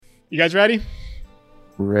You guys ready?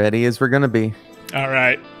 Ready as we're gonna be. All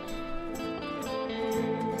right.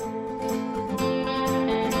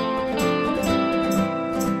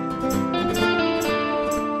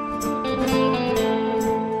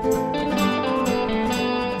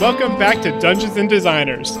 Welcome back to Dungeons and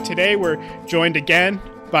Designers. Today we're joined again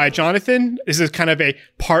by Jonathan. This is kind of a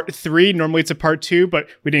part 3. Normally it's a part 2, but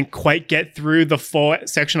we didn't quite get through the full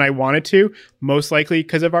section I wanted to, most likely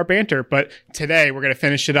because of our banter. But today we're going to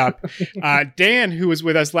finish it up. Dan, who was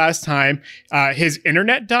with us last time, his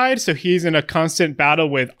internet died, so he's in a constant battle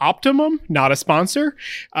with Optimum, not a sponsor.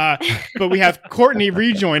 But we have Courtney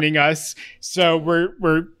rejoining us, so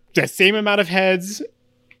we're the same amount of heads,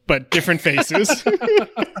 but different faces.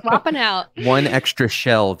 Swapping out. One extra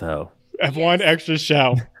shell, though. One extra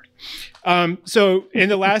shell. So in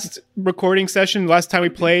the last recording session, last time we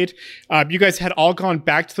played, you guys had all gone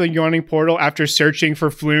back to the Yawning Portal after searching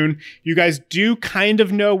for Floon. You guys do kind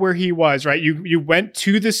of know where he was, right? You went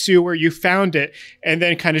to the sewer, you found it, and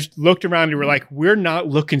then kind of looked around and were like, we're not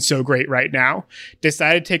looking so great right now.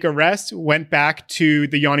 Decided to take a rest, went back to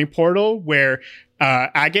the Yawning Portal where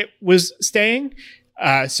Agate was staying.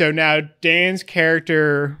 So now Dan's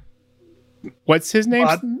character, what's his name?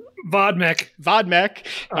 Vodmek.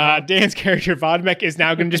 Dan's character, Vodmek, is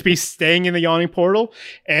now going to just be staying in the Yawning Portal.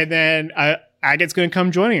 And then Agate's going to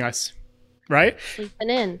come joining us, right?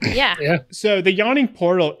 Sleeping in. Yeah. So the Yawning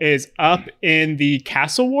Portal is up in the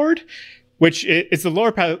Castle Ward, which is the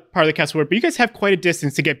lower part of the Castle Ward. But you guys have quite a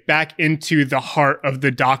distance to get back into the heart of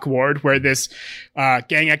the Dock Ward, where this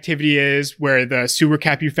gang activity is, where the sewer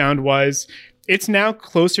cap you found was. It's now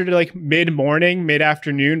closer to like mid-morning,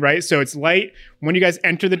 mid-afternoon, right? So it's light. When you guys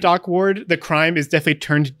enter the Dock Ward, the crime is definitely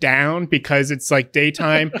turned down because it's like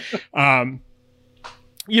daytime.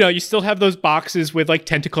 You still have those boxes with like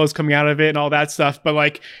tentacles coming out of it and all that stuff. But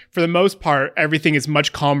like for the most part, everything is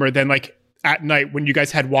much calmer than like at night when you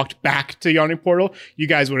guys had walked back to Yawning Portal. You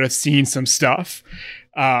guys would have seen some stuff.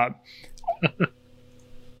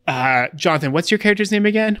 Jonathan, what's your character's name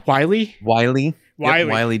again? Wiley? Wiley. Wiley. Yep,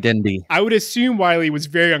 Wiley Denby. I would assume Wiley was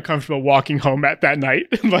very uncomfortable walking home at that night.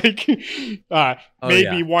 Like,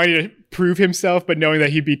 maybe wanting to prove himself, but knowing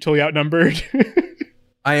that he'd be totally outnumbered.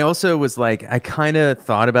 I also was like, I kind of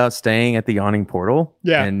thought about staying at the Yawning Portal.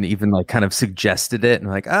 Yeah. And even like kind of suggested it.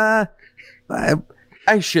 And like, I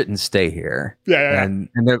shouldn't stay here. Yeah. And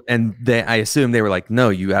I assume they were like, no,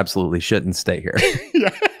 you absolutely shouldn't stay here.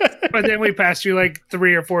 Yeah. But then we passed you like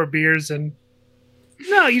 3 or 4 beers and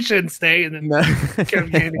no, you shouldn't stay. And then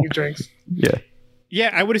kept getting you drinks. Yeah. Yeah,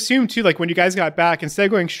 I would assume too, like when you guys got back, instead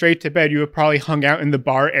of going straight to bed, you would probably hung out in the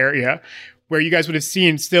bar area where you guys would have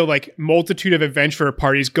seen still like multitude of adventurer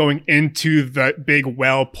parties going into the big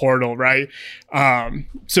well portal, right?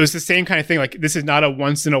 So it's the same kind of thing. Like this is not a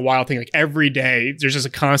once in a while thing. Like every day, there's just a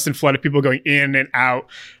constant flood of people going in and out,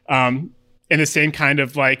 in the same kind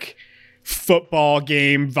of like football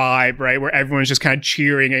game vibe, right? Where everyone's just kind of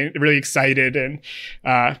cheering and really excited and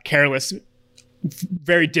careless.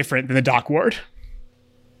 Very different than the Dock Ward.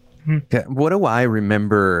 Okay. What do I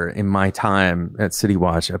remember in my time at City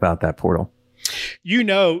Watch about that portal? You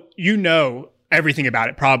know everything about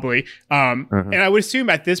it, probably. And I would assume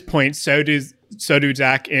at this point, so do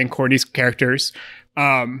Zach and Courtney's characters.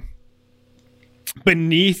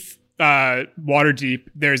 Beneath Waterdeep,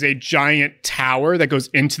 there's a giant tower that goes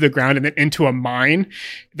into the ground and then into a mine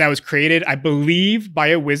that was created, I believe, by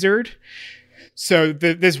a wizard. So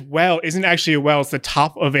this well isn't actually a well. It's the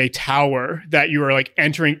top of a tower that you are like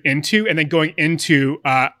entering into and then going into,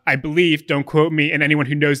 I believe, don't quote me, and anyone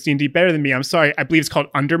who knows D&D better than me, I'm sorry, I believe it's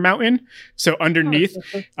called Undermountain. So underneath,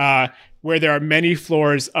 where there are many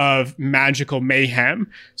floors of magical mayhem.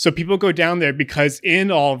 So people go down there because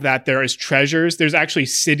in all of that, there is treasures. There's actually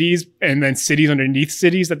cities and then cities underneath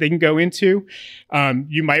cities that they can go into.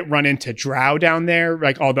 You might run into drow down there,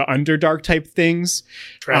 like all the Underdark type things.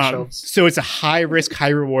 So it's a high risk, high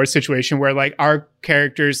reward situation where like our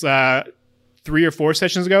characters 3 or 4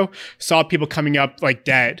 sessions ago saw people coming up like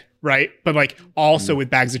dead. Right. But like also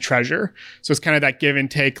with bags of treasure. So it's kind of that give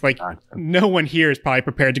and take. Like no one here is probably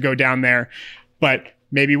prepared to go down there, but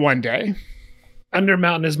maybe one day.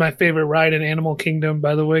 Undermountain is my favorite ride in Animal Kingdom,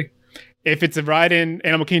 by the way. If it's a ride in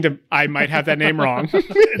Animal Kingdom, I might have that name wrong.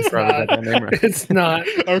 It's not. It's not.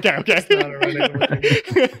 Okay. It's not a ride in Animal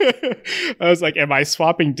Kingdom. I was like, am I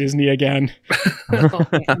swapping Disney again? Oh,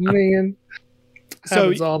 man. So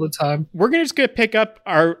happens all the time. We're going to pick up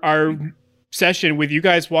our session with you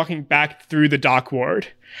guys walking back through the Dock Ward.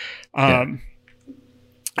 I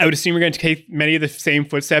would assume we're going to take many of the same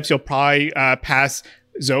footsteps. You'll probably pass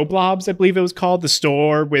Zoblobs, I believe it was called, the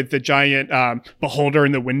store with the giant beholder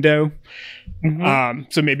in the window.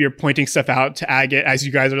 So maybe you're pointing stuff out to Agate as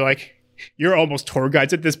you guys are like, you're almost tour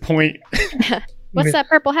guides at this point. What's that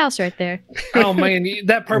purple house right there? Oh man,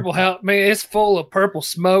 that purple house, man, it's full of purple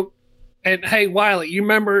smoke. And hey, Wiley, you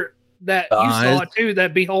remember that The you saw eyes. it too?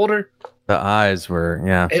 That beholder, The eyes were,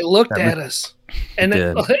 yeah. it looked That at us, and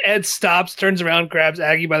then did. Ed stops, turns around, grabs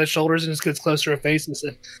Aggie by the shoulders, and just gets close to her face and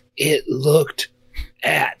said, "It looked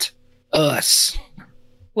at us.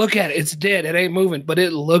 Look at it. It's dead. It ain't moving, but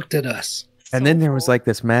it looked at us." And then there was like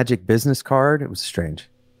this magic business card. It was strange.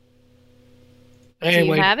 Do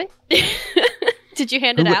Anyway, you have it? Did you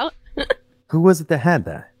hand it Who- out? Who was it that had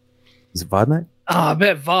that? Was it Vodnight? I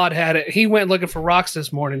bet Vod had it. He went looking for rocks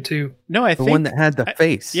this morning too. No, I The think one that had the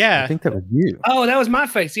face. yeah. I think that was you. Oh, that was my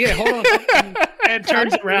face. Yeah, hold on. Ed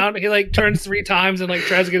turns around. He like turns 3 times and like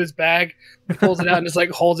tries to get his bag, pulls it out and just like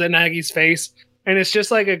holds it in Aggie's face. And it's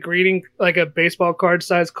just like a greeting, like a baseball card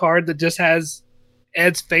size card that just has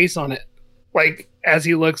Ed's face on it, like as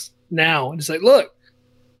he looks now. And it's like, look,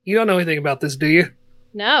 you don't know anything about this, do you?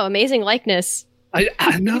 No, amazing likeness. I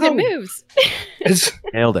know. It moves. It's,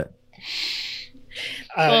 Nailed it.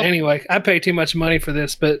 Well- anyway, I pay too much money for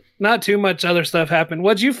this, but not too much other stuff happened.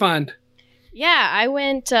 What'd you find? Yeah, I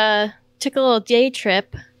went, took a little day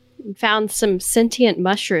trip and found some sentient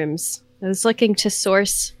mushrooms. I was looking to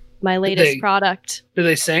source my latest they- product. Do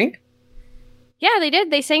they sing? Yeah, they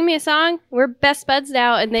did. They sang me a song. We're best buds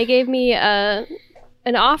now, and they gave me an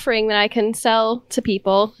offering that I can sell to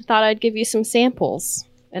people. I thought I'd give you some samples.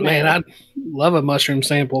 And Man, I love a mushroom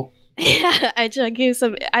sample. yeah, I just gave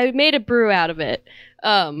some. I made a brew out of it.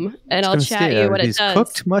 And I'll chat you what it these does.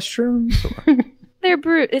 cooked mushrooms? Or- They're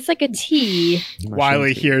brew. It's like a tea.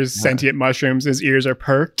 Wiley hears sentient mushrooms, his ears are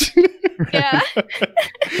perked. Yeah,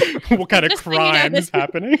 What kind of Just so you know, crime this- is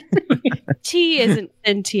happening? tea isn't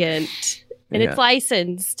sentient, and Yeah. it's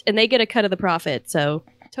licensed, and they get a cut of the profit. So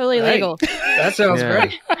totally Hey. legal. That sounds Yeah.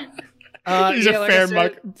 great. These yeah, are like I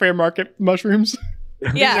said, fair market mushrooms.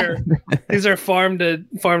 Yeah. these are farm to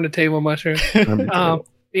table mushrooms.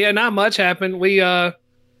 Yeah, not much happened. We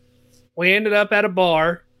ended up at a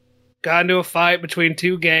bar, got into a fight between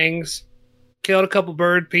 2 gangs, killed a couple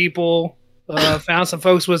bird people, found some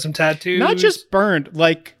folks with some tattoos. Not just burned,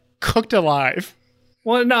 like cooked alive.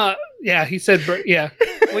 well, no, yeah, he said, yeah,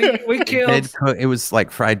 we killed. It was like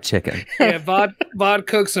fried chicken. Yeah, Vod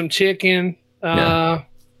cooked some chicken. Yeah.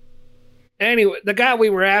 Anyway, the guy we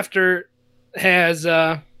were after has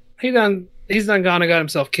he's done gone and got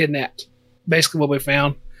himself kidnapped. Basically, what we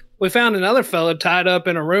found. We found another fella tied up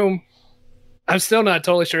in a room. I'm still not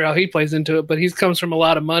totally sure how he plays into it, but he comes from a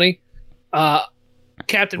lot of money.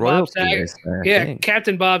 Captain Bob Royalty, Saget. I Yeah, think.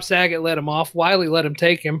 Captain Bob Saget let him off. Wiley let him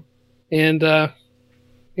take him, and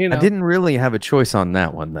you know I didn't really have a choice on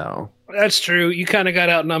that one though. that's true. You kind of got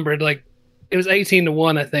outnumbered. Like it was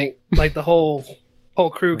 18-1, I think. Like the whole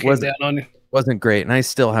crew came Was down it? on you. Wasn't great, and I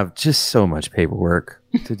still have just so much paperwork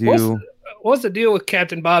to What's do. What's the deal with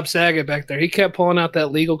Captain Bob Saget back there? He kept pulling out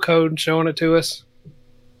that legal code and showing it to us.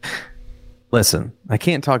 Listen, I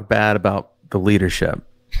can't talk bad about the leadership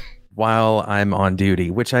while I'm on duty,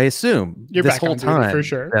 which I assume You're this back whole on duty, time for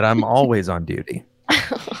sure. that I'm always on duty.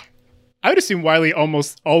 I would assume Wiley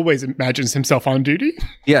almost always imagines himself on duty.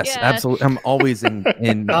 Yes, Yeah. absolutely. I'm always in.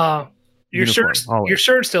 Your Uniform, shirt's always. your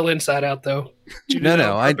shirt's still inside out though. Did you do No, that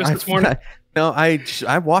no, on purpose this morning?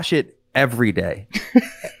 I wash it every day.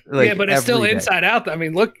 Like, yeah, but it's still every day. inside out. I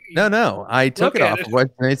mean, look, No, I took Look it at off. it. What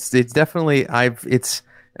it's definitely it's.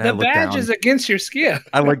 I the look badge down. is against your skin.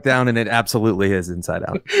 I look down and it absolutely is inside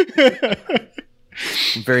out.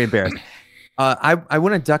 I'm very embarrassed. I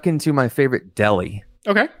want to duck into my favorite deli.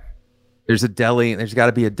 Okay, There's a deli. There's got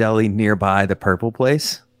to be a deli nearby the Purple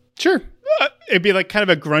Place. sure. It'd be like kind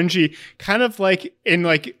of a grungy, kind of like in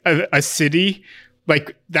like a city,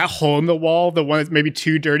 like that hole in the wall, the one that's maybe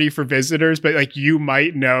too dirty for visitors, but like you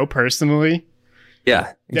might know personally.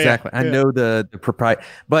 Yeah, exactly. I yeah. know the proprietor,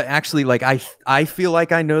 but actually, like I feel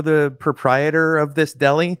like I know the proprietor of this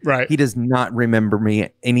deli. Right. He does not remember me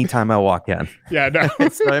anytime I walk in. Yeah, no.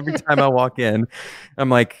 So every time I walk in, I'm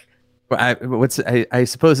like, I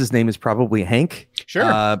suppose his name is probably Hank.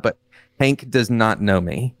 Sure. But Hank does not know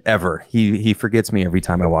me ever. He forgets me every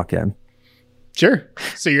time I walk in. Sure.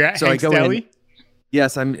 So you're at So I Hank's go in- Deli?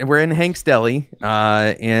 Yes, we're in Hank's Deli,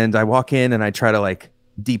 and I walk in and I try to like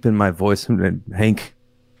deepen my voice and Hank,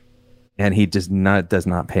 and he does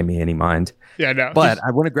not pay me any mind. Yeah, no. But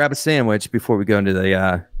I want to grab a sandwich before we go into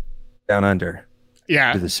the down under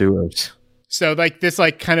yeah. to the sewers. So like this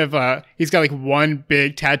like kind of he's got like one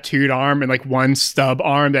big tattooed arm and like one stub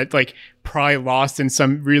arm that like probably lost in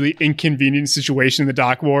some really inconvenient situation in the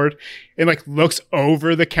dock ward, and like looks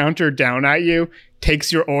over the counter down at you,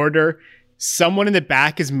 takes your order. Someone in the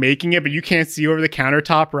back is making it, but you can't see over the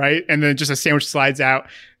countertop, right? And then just a sandwich slides out.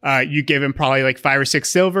 You give him probably like 5 or 6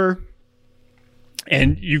 silver.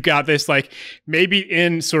 And you've got this like maybe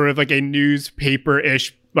in sort of like a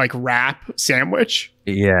newspaper-ish like wrap sandwich.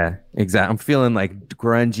 Yeah, exactly. I'm feeling like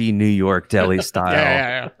grungy New York deli style.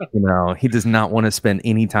 Yeah. You know, he does not want to spend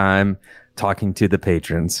any time talking to the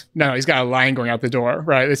patrons. No, he's got a line going out the door,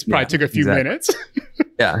 right? This probably took a few minutes.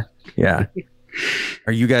 Yeah.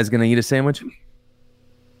 Are you guys going to eat a sandwich?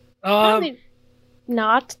 Probably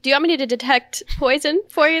not. Do you want me to detect poison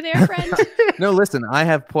for you there, friend? No, listen, I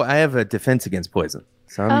have a defense against poison.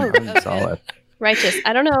 So I'm okay. solid. Righteous.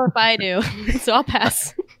 I don't know if I do, so I'll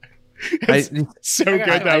pass. So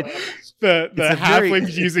good though. The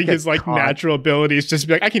halfling's using his like cod. natural abilities just to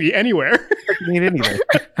be like, I can eat anywhere. I can eat anything.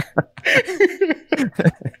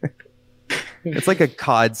 It's like a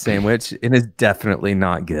cod sandwich, and it's definitely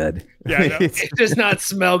not good. Yeah, I know. It does not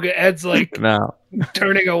smell good. Ed's like No.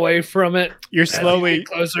 turning away from it. You're as you slowly get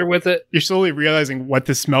closer with it. you're slowly realizing what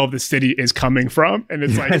the smell of the city is coming from, and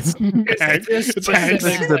it's like Yes. Hank. this It's specific- Hank.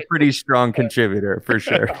 This is a pretty strong contributor for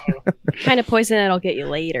sure. Kind of poison that'll get you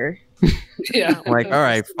later. Yeah. I'm like, all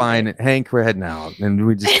right, fine, Hank, we're heading out, and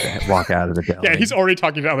we just walk out of the deli. Yeah, he's already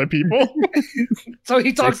talking to other people. So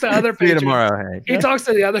he talks to other See you patrons. tomorrow, Hank. He talks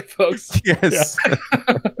to the other folks. Yes.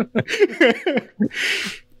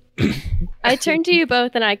 I turn to you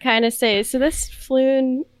both and I kind of say, so this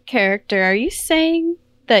Floon character, are you saying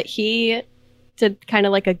that he did kind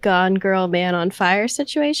of like a Gone Girl Man on Fire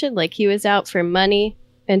situation? Like he was out for money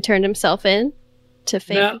and turned himself in to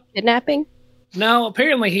fake No. kidnapping? No,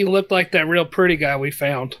 apparently he looked like that real pretty guy we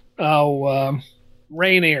found.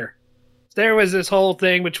 Rainier. There was this whole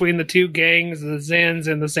thing between the two gangs, the Zens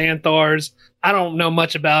and the Xanthars. I don't know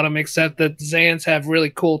much about them except that the Zans have really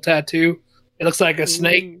cool tattoo. It looks like a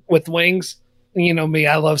snake with wings. You know me,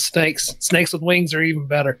 I love snakes. Snakes with wings are even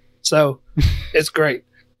better. So it's great.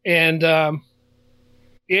 And the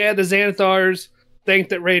Xanthars think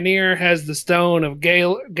that Rainier has the stone of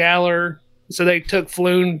Galar, so they took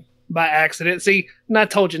Floon by accident. See, I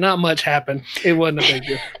told you, not much happened. It wasn't a big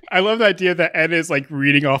deal. I love the idea that Ed is like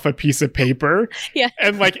reading off a piece of paper. Yeah.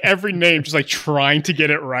 And like every name just like trying to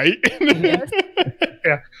get it right.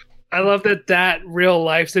 I love that real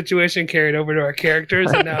life situation carried over to our characters,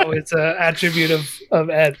 and now it's an attribute of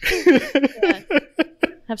Ed.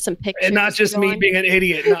 Have some pictures. And not just me going. being an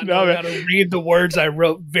idiot, not No, knowing how to read the words I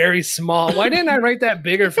wrote very small. Why didn't I write that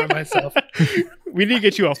bigger for myself? We need to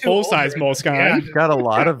get you a Too full size older. Moleskine. Yeah. You've got a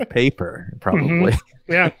lot of paper, probably.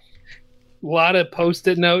 Yeah. A lot of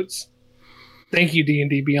post-it notes. Thank you,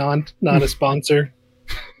 D&D Beyond. Not a sponsor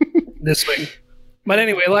this week. But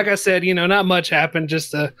anyway, like I said, not much happened.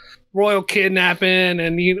 Just a royal kidnapping,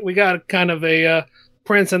 and we got kind of a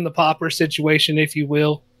Prince and the Pauper situation, if you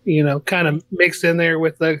will. Kind of mixed in there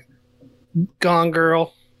with the Gone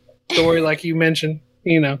Girl story, like you mentioned.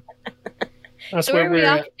 That's So where are we we're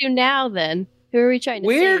off at. to now then? Who are we trying to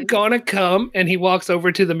We're save? gonna come, and he walks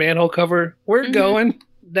over to the manhole cover. We're Mhm. going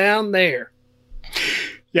down there.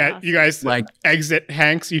 Yeah, you guys like exit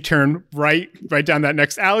Hanks, you turn right down that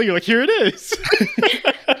next alley. You're like, here it is.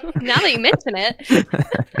 Now that you mention it.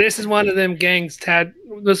 This is one of them gangs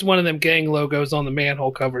this is one of them gang logos on the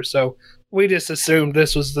manhole cover, so we just assumed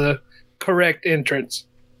this was the correct entrance.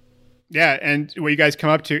 Yeah, and what you guys come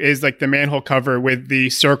up to is like the manhole cover with the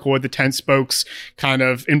circle with the 10 spokes kind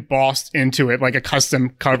of embossed into it, like a custom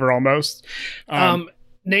cover almost.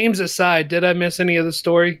 Names aside, did I miss any of the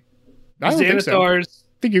story? I don't think so. I Xanathars.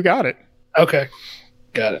 think you got it. Okay.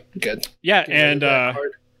 Got it. Good. Yeah, Get rid of and that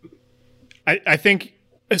part. I think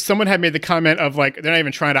someone had made the comment of like they're not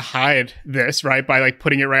even trying to hide this, right? By like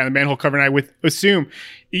putting it right on the manhole cover. And I would assume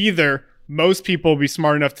either most people will be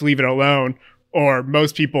smart enough to leave it alone, or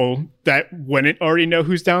most people that wouldn't already know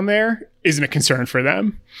who's down there isn't a concern for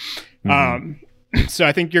them. So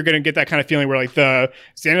I think you're going to get that kind of feeling where like the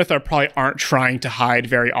Xanathar probably aren't trying to hide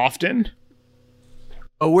very often.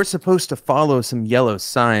 Oh, we're supposed to follow some yellow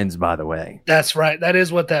signs, by the way. That's right. That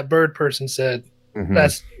is what that bird person said.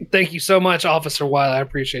 Mhm. Thank you so much, Officer Weil. I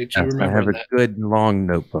appreciate you Yes, I have remembering a that. good long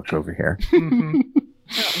notebook over here. Mhm.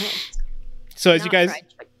 So as Not you guys fried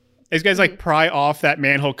chicken. as you guys like pry off that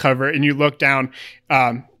manhole cover and you look down,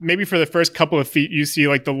 maybe for the first couple of feet you see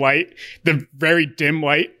like the light, the very dim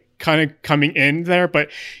light kind of coming in there, but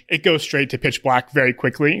it goes straight to pitch black very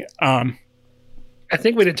quickly. And I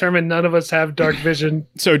think we determined none of us have dark vision.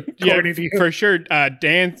 So yeah, According to you. for sure,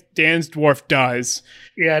 Dan's dwarf does,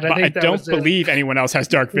 Yeah, and but I think that don't was it. believe anyone else has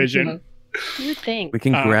dark vision. You would think. We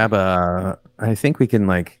can grab a. I think we can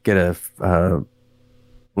like get a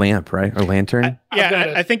lamp, right? Or lantern.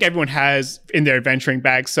 I think everyone has in their adventuring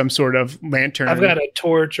bag some sort of lantern. I've got a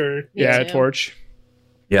torch or a too. torch.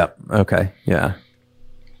 Yep. Okay. Yeah.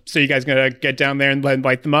 So you guys gonna get down there and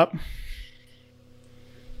light them up?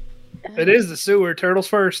 it is the sewer. Turtles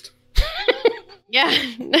first. Yeah.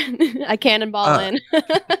 I cannonball in.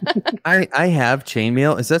 I have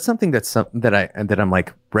chainmail. Is that something that I'm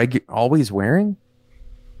like always wearing?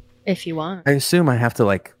 If you want. I assume I have to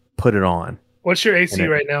like put it on. What's your AC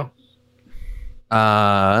right now?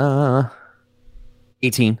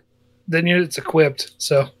 18. Then it's equipped.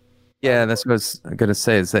 So Yeah, that's what I was gonna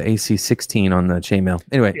say. It's the AC 16 on the chainmail.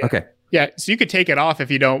 Anyway, Yeah. okay. Yeah, so you could take it off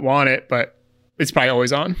if you don't want it, but it's probably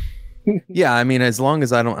always on. Yeah, I mean, as long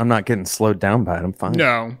as I'm not getting slowed down by it, I'm fine.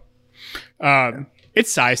 No.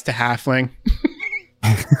 It's sized to halfling.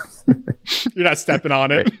 You're not stepping on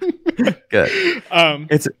it. Good. Um,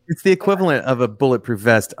 It's the equivalent of a bulletproof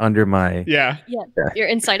vest under my. yeah. Your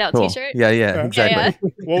inside out Cool. t-shirt. Yeah, exactly.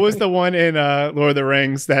 What was the one in Lord of the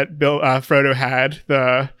Rings that Frodo had?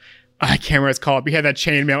 I can't remember what it's called, but he had that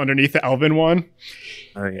chainmail underneath the elven one.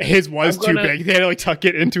 Oh, yeah. His was I'm too gonna- big. They had to like tuck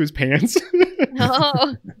it into his pants.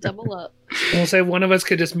 Oh, double up. we'll say one of us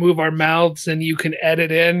could just move our mouths, and you can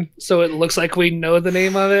edit in so it looks like we know the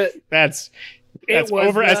name of it. That's was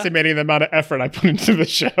overestimating the amount of effort I put into the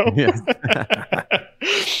show. Yeah.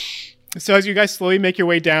 So as you guys slowly make your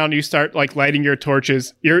way down, you start like lighting your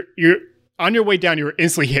torches. You're on your way down. You were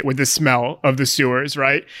instantly hit with the smell of the sewers.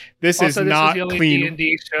 Right? This Also, is not the only clean.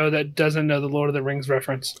 D&D show that doesn't know the Lord of the Rings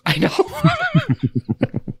reference. I know.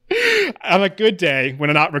 On a good day when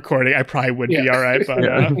I'm not recording, I probably would be Yeah. all right.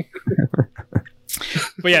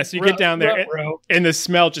 But yeah, so you get down there Ruh-roh. and the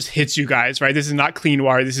smell just hits you guys, right? This is not clean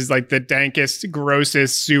water. This is like the dankest,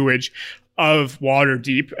 grossest sewage of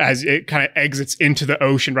Waterdeep as it kind of exits into the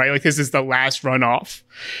ocean, right? Like this is the last runoff.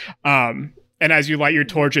 And as you light your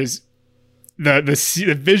torches,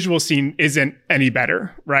 the visual scene isn't any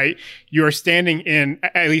better, right? You are standing in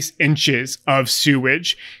at least inches of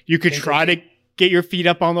sewage. You could try to get your feet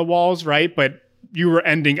up on the walls, right? But you were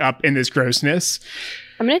ending up in this grossness.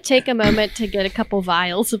 I'm going to take a moment to get a couple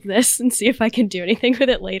vials of this and see if I can do anything with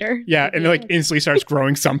it later. Yeah, and it like instantly starts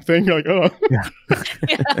growing something. You're like, oh.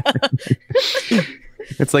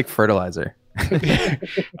 It's like fertilizer.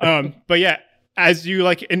 But yeah, as you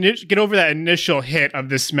like get over that initial hit of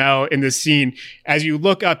the smell in the scene, as you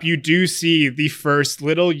look up, you do see the first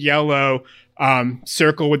little yellow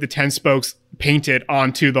circle with the 10 spokes painted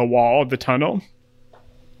onto the wall of the tunnel,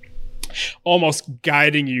 almost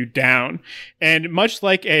guiding you down. And much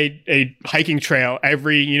like a hiking trail,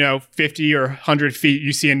 every 50 or 100 feet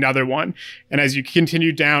you see another one, and as you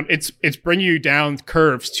continue down, it's bringing you down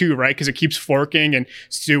curves too, right? Because it keeps forking and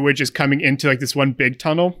sewage is coming into like this one big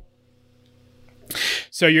tunnel.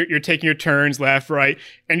 So you're taking your turns left, right,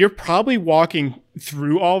 and you're probably walking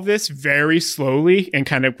through all of this very slowly and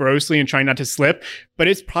kind of grossly and trying not to slip, but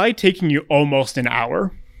it's probably taking you almost an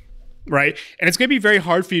hour. Right. And it's going to be very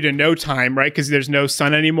hard for you to know time, right? Because there's no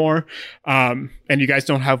sun anymore. And you guys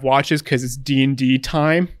don't have watches because it's D&D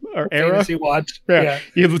time or era. Fantasy watch. Yeah.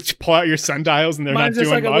 Yeah. You pull out your sundials and they're Mine's not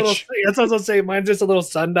just doing like a little. much. That's what I was gonna say. Mine's just a little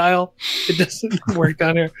sundial. It doesn't work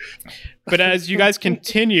down here, But as you guys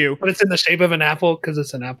continue, but it's in the shape of an apple because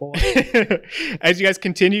it's an apple. as you guys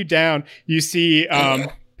continue down, you see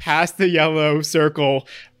past the yellow circle,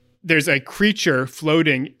 there's a creature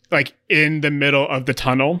floating like in the middle of the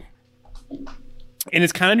tunnel. And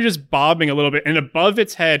it's kind of just bobbing a little bit. And above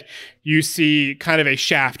its head, you see kind of a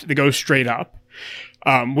shaft that goes straight up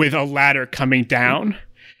with a ladder coming down.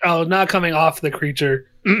 Oh, not coming off the creature.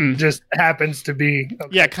 Mm-mm. Just happens to be.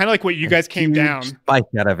 Okay. Yeah, kind of like what you guys came down. Spike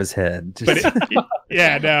out of his head. But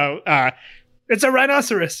yeah, no. It's a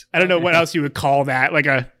rhinoceros. I don't know what else you would call that. Like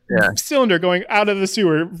a cylinder going out of the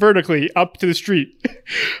sewer vertically up to the street.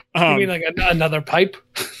 You mean like another pipe?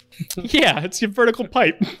 Yeah, it's your vertical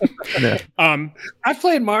pipe. Yeah. I've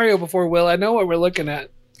played Mario before, Will. I know what we're looking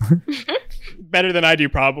at. Better than I do,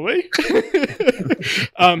 probably.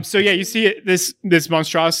 So yeah, you see this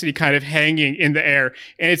monstrosity kind of hanging in the air,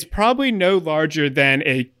 and it's probably no larger than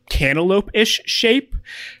a cantaloupe-ish shape.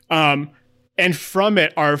 And from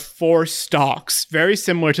it are 4 stalks, very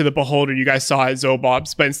similar to the beholder you guys saw at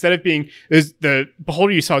Zobob's. But instead of being the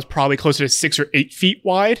beholder you saw is probably closer to 6 or 8 feet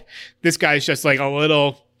wide. This guy's just like a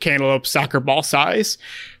little cantaloupe soccer ball size.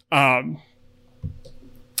 And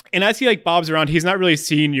as he like bobs around, he's not really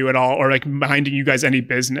seeing you at all or like minding you guys any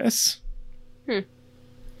business.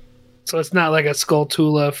 So it's not like a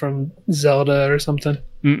Skulltula from Zelda or something.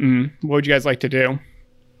 Mm-mm. What would you guys like to do?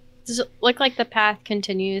 Does it look like the path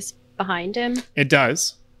continues behind him? It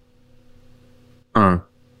does. And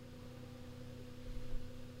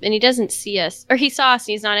he doesn't see us. Or he saw us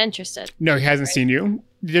and he's not interested. No, he hasn't seen you.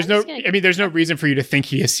 There's I'm no. just gonna- I mean, there's no reason for you to think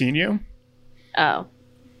he has seen you. Oh.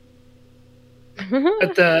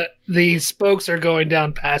 But the spokes are going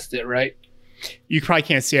down past it, right? You probably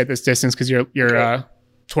can't see at this distance because your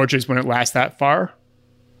torches wouldn't last that far.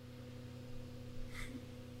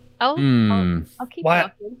 I'll keep Why-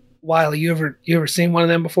 walking. Wiley, you ever seen one of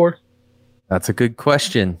them before? That's a good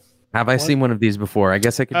question. Have I seen one of these before? I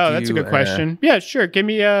guess I could. Oh, that's a good question. Yeah, sure. Give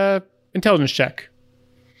me a intelligence check.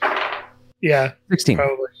 Yeah, 16.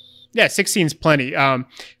 probably. Yeah, 16 is plenty.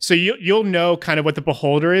 So you'll know kind of what the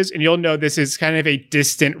beholder is, and you'll know this is kind of a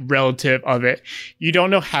distant relative of it. You don't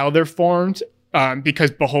know how they're formed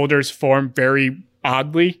because beholders form very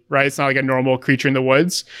oddly, right? It's not like a normal creature in the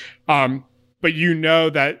woods. But you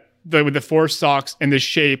know that with the four stalks and the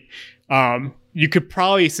shape, you could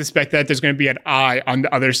probably suspect that there's going to be an eye on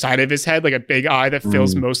the other side of his head, like a big eye that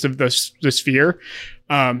fills most of the sphere.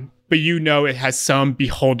 But you know it has some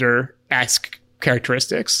beholder-esque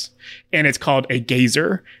characteristics, and it's called a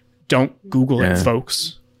gazer. Don't Google it,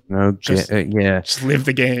 folks. No, yeah. Just live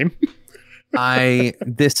the game.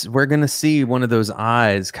 We're gonna see one of those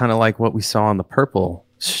eyes, kind of like what we saw in the purple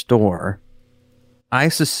store. I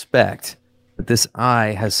suspect that this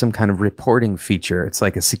eye has some kind of reporting feature. It's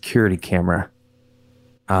like a security camera.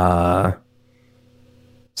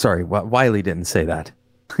 Sorry, Wiley didn't say that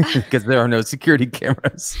because there are no security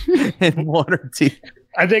cameras in Waterdeep.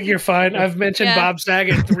 I think you're fine. I've mentioned Yeah. Bob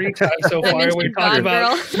Saget 3 times so I far. mentioned We talked Gone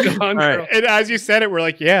about Girl. Gone All right. Girl. And as you said it, we're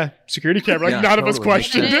like, yeah, security camera. Like, Yeah, none of us totally.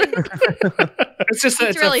 questioned it. It's just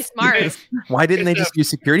It's really smart. Why didn't they just use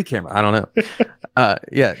security camera? I don't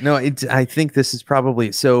know. I think this is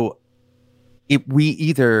probably so. We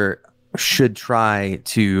either should try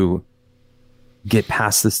to get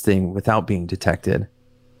past this thing without being detected,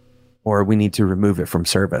 or we need to remove it from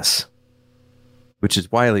service, which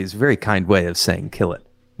is Wiley's very kind way of saying kill it.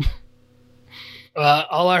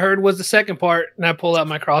 All I heard was the second part, and I pull out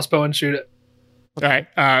my crossbow and shoot it. All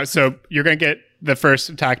right. So you're going to get the first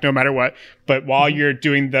attack no matter what. But while you're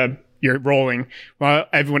doing you're rolling, while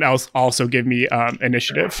everyone else also give me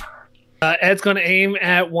initiative. Ed's going to aim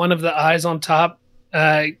at one of the eyes on top.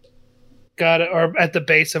 Got it, or at the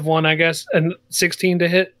base of one, I guess. And 16 to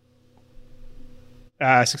hit.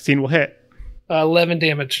 16 will hit. 11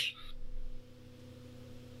 damage.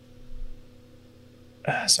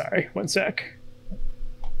 Sorry, one sec.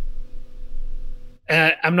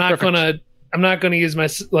 I'm not Perfect. gonna use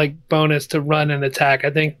my bonus to run and attack. I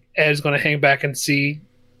think Ed's gonna hang back and see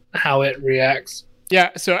how it reacts.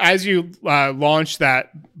 Yeah, so as you launch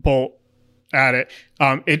that bolt at it,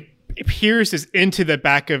 it pierces into the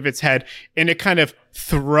back of its head and it kind of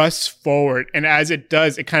thrusts forward. And as it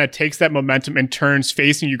does, it kind of takes that momentum and turns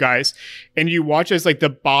facing you guys. And you watch as like the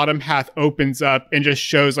bottom half opens up and just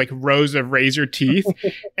shows like rows of razor teeth.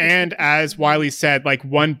 And as Wiley said, like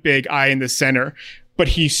one big eye in the center. But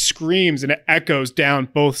he screams and it echoes down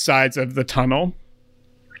both sides of the tunnel.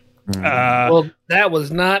 Well, that was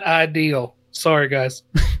not ideal. Sorry, guys.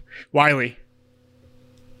 Wiley.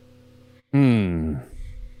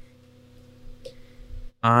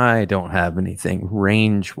 I don't have anything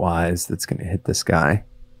range wise that's going to hit this guy.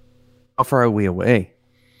 How far are we away?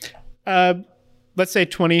 Let's say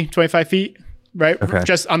 20, 25 feet, right? Okay.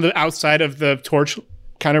 Just on the outside of the torch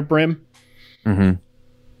kind of brim.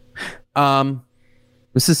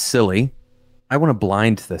 This is silly. I want to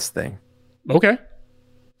blind this thing, Okay.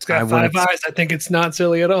 It's got I 5 wanna- eyes. I think it's not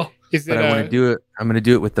silly at all. Is but it I want to do it. I'm going to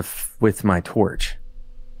do it with my torch.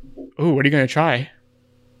 Ooh, what are you going to try?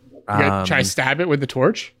 You going to try to stab it with the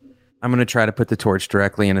torch? I'm going to try to put the torch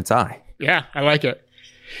directly in its eye. Yeah, I like it.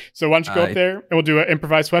 So why don't you go up there and we'll do an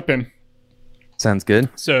improvised weapon. Sounds good.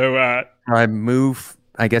 So, I move.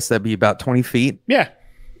 I guess that'd be about 20 feet. yeah.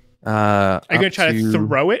 Are you going up to try to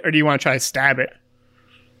throw it or do you want to try to stab it?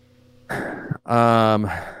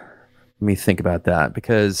 Let me think about that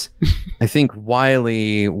because I think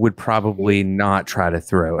Wiley would probably not try to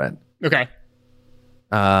throw it. Okay.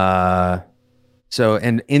 So,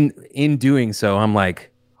 and in doing so, I'm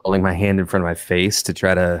like holding my hand in front of my face to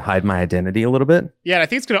try to hide my identity a little bit. Yeah, and I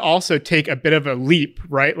think it's going to also take a bit of a leap,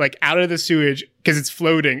 right? Like out of the sewage because it's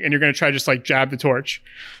floating and you're going to try to just like jab the torch.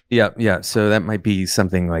 Yeah. So that might be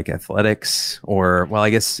something like athletics or, well, I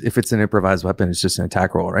guess if it's an improvised weapon, it's just an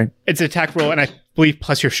attack roll, right? It's an attack roll and I believe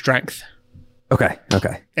plus your strength. Okay.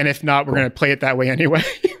 And if not, we're going to play it that way anyway.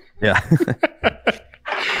 Yeah.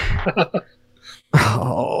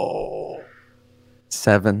 Oh.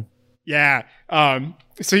 7. Yeah.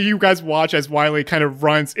 So you guys watch as Wiley kind of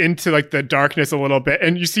runs into like the darkness a little bit,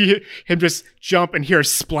 and you see him just jump and hear a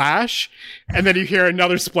splash, and then you hear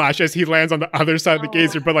another splash as he lands on the other side of the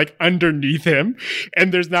geyser, but like underneath him,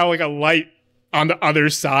 and there's now like a light on the other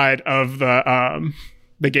side of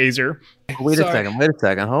the geyser. Wait a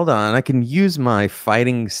second. Hold on. I can use my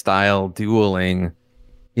fighting style dueling.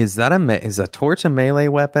 Is a torch a melee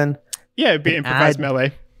weapon? Yeah, it'd be improvised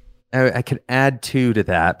melee. I could add 2 to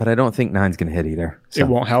that, but I don't think 9's going to hit either. So It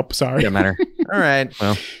won't help. Sorry. doesn't matter. All right.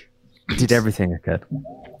 Well, did everything I could.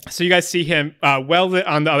 So you guys see him well lit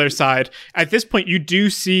on the other side. At this point, you do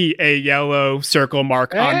see a yellow circle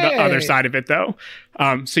mark on the other side of it, though.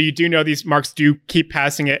 So you do know these marks do keep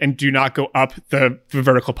passing it and do not go up the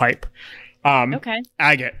vertical pipe. Okay.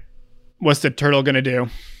 Agate, what's the turtle going to do?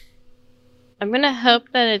 I'm going to hope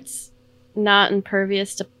that it's not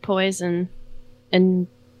impervious to poison. And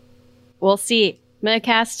we'll see. I'm going to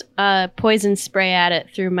cast poison spray at it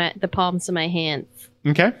through the palms of my hands.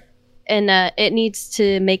 Okay. And it needs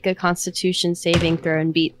to make a constitution saving throw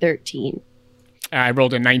and beat 13. I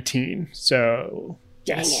rolled a 19, so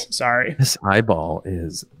yes, sorry. This eyeball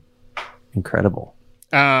is incredible.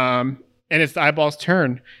 And it's the eyeball's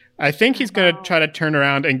turn. I think he's going to try to turn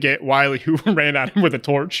around and get Wiley, who ran at him with a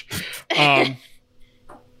torch.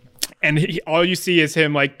 And all you see is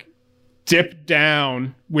him like dip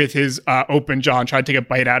down with his open jaw and try to take a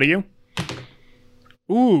bite out of you.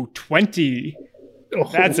 Ooh, 20.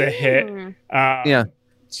 That's a hit. Yeah.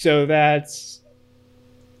 So that's...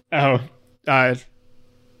 you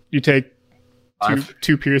take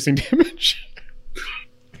two piercing damage.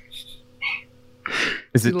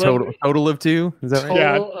 Is it total of 2? Is that right?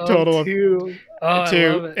 Yeah, total of 2. Oh,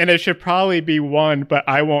 2. And it should probably be 1, but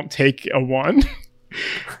I won't take a 1.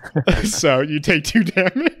 So you take 2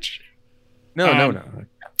 damage. No.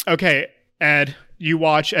 Okay, Ed, you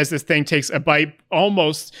watch as this thing takes a bite,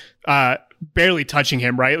 almost barely touching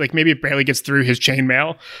him, right? Like maybe it barely gets through his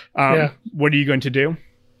chainmail. Yeah. What are you going to do?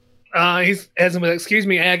 He's as him, excuse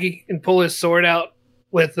me, Aggie, and pull his sword out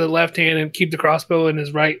with the left hand and keep the crossbow in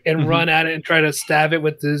his right and run at it and try to stab it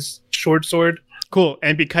with his short sword. Cool.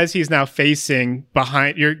 And because he's now facing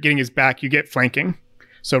behind, you're getting his back, you get flanking.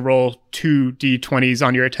 So roll 2 d20s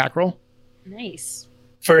on your attack roll. Nice.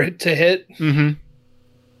 For it to hit. Mm-hmm.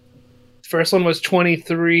 First one was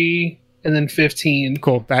 23 and then 15.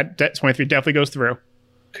 Cool. That 23 definitely goes through.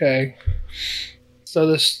 Okay. So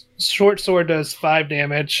this short sword does 5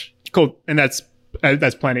 damage. Cool. And that's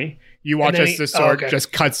plenty. You watch as the sword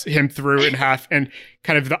just cuts him through in half, and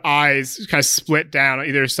kind of the eyes kind of split down on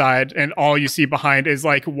either side, and all you see behind is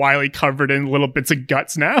like Wiley covered in little bits of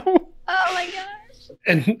guts now. Oh my gosh.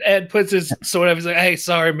 And Ed puts his sword up. He's like, hey,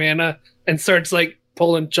 sorry, man. And starts like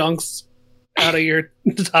pulling chunks out of your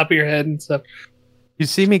top of your head and stuff. You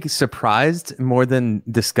see me surprised more than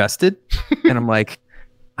disgusted. And I'm like,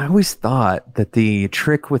 I always thought that the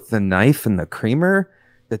trick with the knife and the creamer,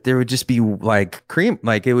 that there would just be like cream,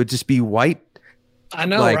 like it would just be white. I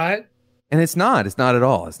know, like, right? And it's not at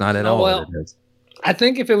all. It's not at all Well, what it is. I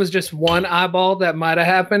think if it was just one eyeball, that might have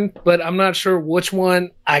happened, but I'm not sure which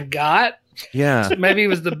one I got. Yeah. Maybe it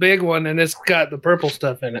was the big one and it's got the purple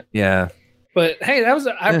stuff in it. Yeah. But hey,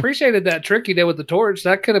 I appreciated that trick you did with the torch.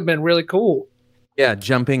 That could have been really cool. Yeah.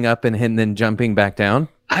 Jumping up and then jumping back down.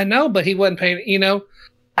 I know, but he wasn't paying,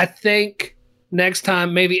 I think next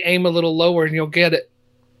time maybe aim a little lower and you'll get it.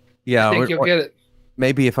 Yeah. I think you'll get it.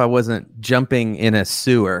 Maybe if I wasn't jumping in a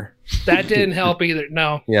sewer. That didn't help either.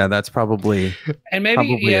 No. Yeah, that's probably. And maybe,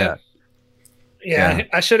 probably yeah,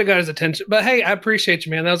 I should have got his attention. But hey, I appreciate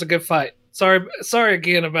you, man. That was a good fight. Sorry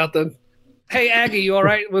again about the. Hey, Aggie, you all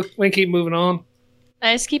right? We can keep moving on.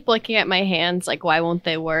 I just keep looking at my hands, like, why won't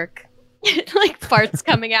they work? Like farts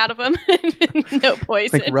coming out of them. No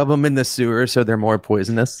poison. Like rub them in the sewer so they're more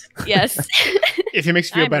poisonous. Yes. If it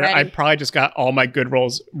makes you feel better, ready. I probably just got all my good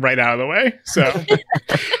rolls right out of the way. So,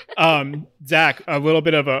 Zach, a little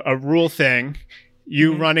bit of a rule thing.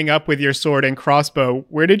 You running up with your sword and crossbow,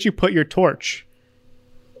 where did you put your torch?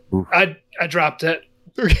 I dropped it.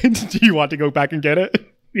 Do you want to go back and get it?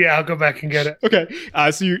 Yeah, I'll go back and get it. Okay.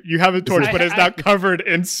 So you have a torch, but it's now covered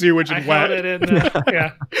in sewage and wet. Held it in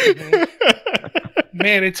yeah.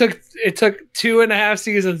 Man, it took 2.5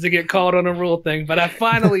 seasons to get called on a rule thing, but I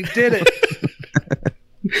finally did it.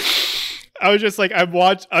 I was just like, I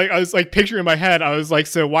was like picturing in my head, I was like,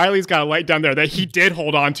 so Wiley's got a light down there that he did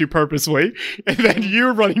hold on to purposely. And then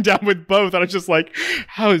you're running down with both. And I was just like,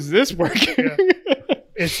 how is this working? Yeah.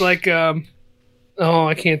 It's like, Oh,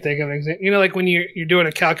 I can't think of an example. You know, like when you're doing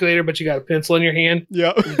a calculator, but you got a pencil in your hand.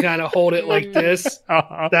 Yeah. You kind of hold it like this.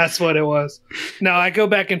 Uh-huh. That's what it was. No, I go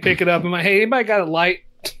back and pick it up. I'm like, hey, anybody got a light?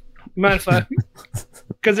 You mind if I?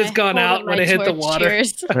 Because it's gone out when it hit the water.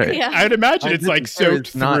 Right. Yeah. I would imagine I it's like didn't- there soaked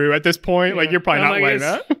is not- through at this point. Like Yeah. you're probably I'm not like, letting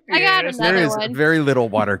it's- that. I got it's- another There is one. very little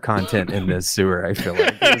water content in this sewer, I feel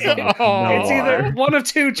like. There's almost Oh. no It's either water. one of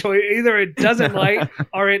two choices. Either it doesn't light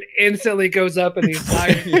or it instantly goes up in the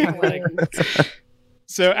entire thing. Like,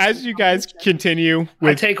 So as you guys continue I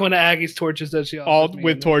with take one of Aggie's torches that she all offers me,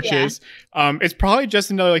 with and- torches, it's probably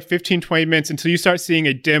just another like 15, 20 minutes until you start seeing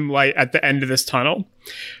a dim light at the end of this tunnel.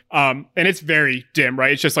 And it's very dim,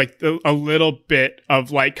 right? It's just like a little bit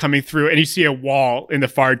of light coming through, and you see a wall in the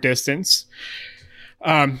far distance.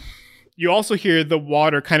 You also hear the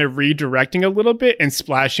water kind of redirecting a little bit and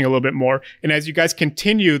splashing a little bit more. And as you guys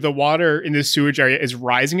continue, the water in the sewage area is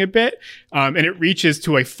rising a bit, and it reaches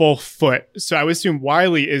to a full foot. So I would assume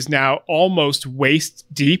Wiley is now almost waist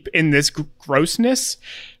deep in this grossness.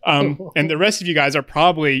 And the rest of you guys are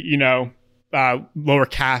probably, lower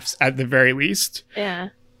calves at the very least. Yeah.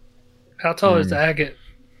 How tall is the agate?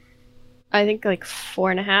 I think like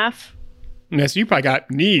 4.5. Yeah, so you probably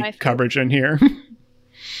got knee 5 feet. coverage in here.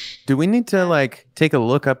 Do we need to like take a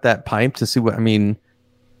look up that pipe to see what? I mean,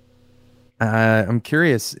 I'm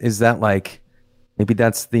curious. Is that like maybe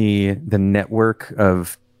that's the network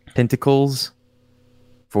of tentacles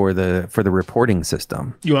for the reporting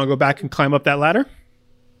system? You want to go back and climb up that ladder?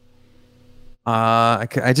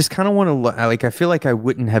 I just kind of want to look. Like, I feel like I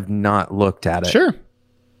wouldn't have not looked at it. Sure.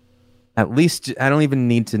 At least I don't even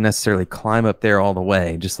need to necessarily climb up there all the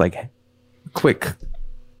way. Just like quick.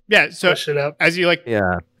 Yeah, so Push it up. as you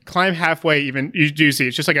Yeah. climb halfway, even you do see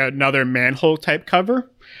it's just like another manhole type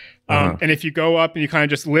cover. And if you go up and you kind of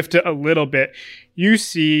just lift it a little bit, you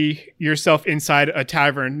see yourself inside a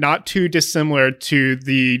tavern, not too dissimilar to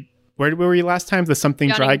the where were we last time? The something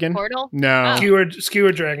Yawning dragon? portal? No. Oh.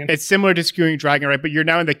 Skewer dragon. It's similar to Skewing Dragon, right? But you're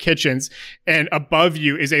now in the kitchens, and above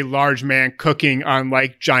you is a large man cooking on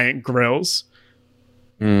like giant grills.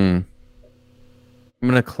 I'm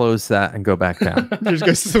gonna close that and go back down. You're just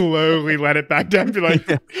gonna slowly let it back down and be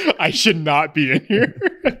like, I should not be in here.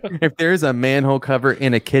 If there's a manhole cover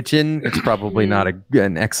in a kitchen, it's probably not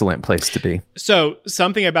an excellent place to be. So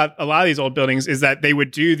something about a lot of these old buildings is that they would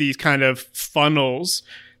do these kind of funnels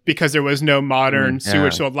because there was no modern yeah.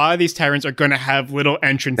 sewage. So a lot of these taverns are going to have little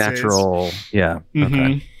entrances. Natural, yeah. Mhm.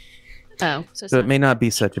 Okay. Oh, so, So it may not be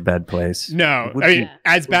such a bad place. No, It would I mean, be-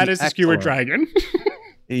 as bad be as the Skewer excellent. Dragon.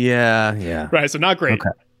 Yeah. Right, so not great. Okay.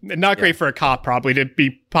 Not great for a cop probably to be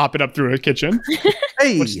popping up through a kitchen.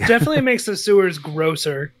 Hey, Which definitely makes the sewers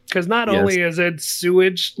grosser. Because not Yes. only is it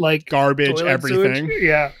sewage, like Garbage, toilet everything. sewage,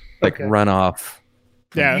 yeah. like Okay. runoff.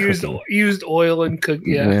 Yeah. Used oil and cook.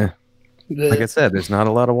 Yeah. Like I said, there's not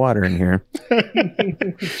a lot of water in here.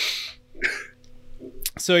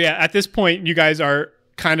 So yeah, at this point, you guys are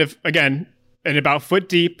kind of, again, and about foot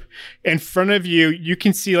deep. In front of you, you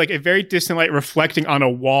can see like a very distant light reflecting on a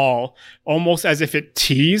wall, almost as if it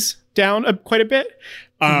tees down quite a bit.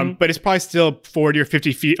 But it's probably still 40 or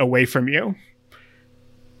 50 feet away from you.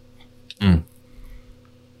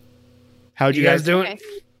 How'd you You guys guys doing? Okay.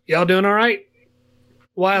 Y'all doing all right?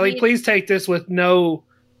 Wiley, We- please take this with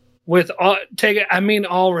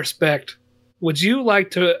all respect. Would you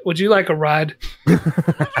like a ride?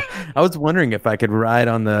 I was wondering if I could ride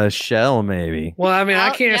on the shell, maybe. Well, I mean, I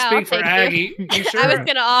I'll- can't yeah, speak for I'll Aggie. take You sure? I was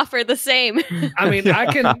going to offer the same. I mean,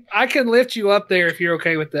 I can lift you up there if you're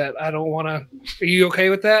okay with that. I don't want to. Are you okay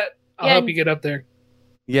with that? I'll Yeah. help you get up there.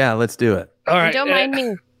 Yeah, let's do it. All right. Don't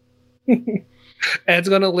mind me. Ed's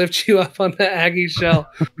gonna lift you up on the Aggie shell.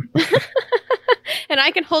 And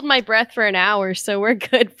I can hold my breath for an hour, so we're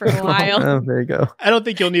good for a while. Oh, there you go. I don't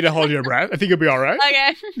think you'll need to hold your breath. I think you'll be all right.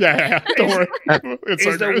 Okay. Yeah. Don't worry. It's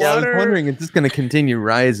is the okay. Yeah, I was Water- wondering if this is going to continue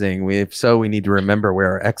rising. If so, we need to remember where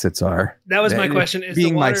our exits are. That was my Yeah, question. Is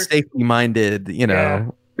Being the my water safety-minded, yeah.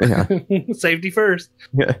 safety first?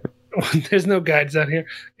 Yeah. There's no guides out here.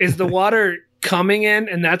 Is the water coming in,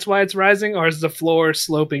 and that's why it's rising, or is the floor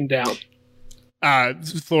sloping down?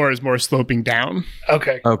 The floor is more sloping down.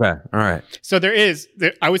 Okay. Okay. All right. So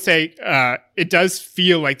I would say it does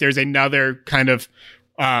feel like there's another kind of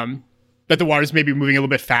that the water's maybe moving a little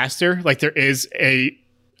bit faster. Like there is a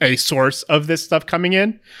source of this stuff coming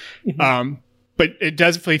in. But it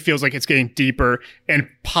definitely feels like it's getting deeper and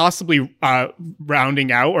possibly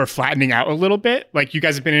rounding out or flattening out a little bit. Like you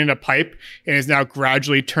guys have been in a pipe and is now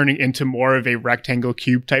gradually turning into more of a rectangle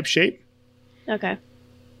cube type shape. Okay.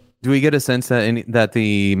 Do we get a sense that that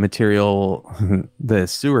the material, the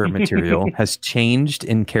sewer material, has changed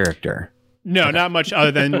in character? No, not much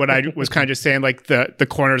other than what I was kind of just saying. Like the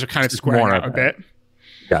corners are kind of Just squaring more out a of bit.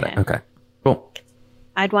 Got it. Okay. Cool.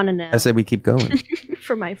 I'd want to know I said we keep going.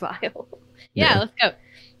 for my vial. Yeah. Yeah, let's go.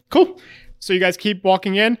 Cool. So you guys keep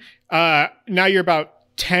walking in. Now you're about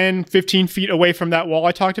 10, 15 feet away from that wall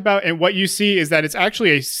I talked about. And what you see is that it's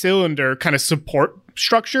actually a cylinder kind of support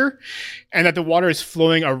structure and that the water is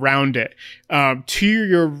flowing around it. To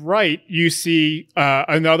your right, you see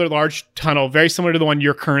another large tunnel, very similar to the one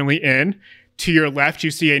you're currently in. To your left,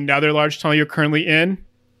 you see another large tunnel you're currently in.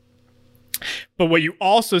 But what you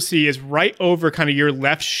also see is right over kind of your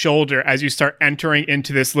left shoulder as you start entering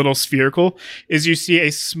into this little spherical is you see a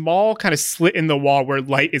small kind of slit in the wall where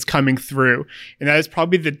light is coming through. And that is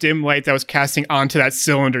probably the dim light that was casting onto that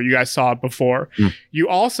cylinder you guys saw before. You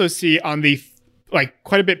also see on the, like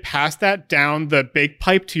quite a bit past that, down the big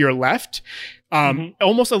pipe to your left,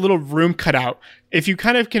 almost a little room cut out. If you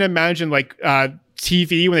kind of can imagine like,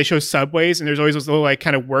 TV when they show subways and there's always those little like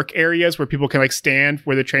kind of work areas where people can like stand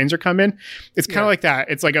where the trains are coming. It's kind of like that.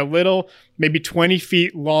 It's like a little maybe 20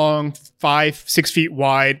 feet long, 5-6 feet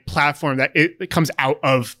wide platform that it comes out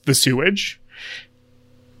of the sewage.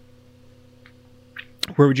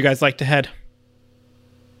 Where would you guys like to head?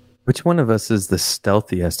 Which one of us is the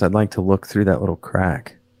stealthiest? I'd like to look through that little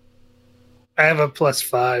crack. I have a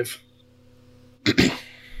 +5.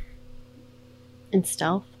 In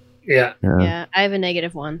stealth. Yeah. Yeah, I have a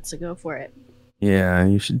 -1, so go for it. Yeah,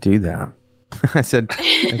 you should do that. I said,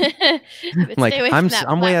 But like, stay away from I'm that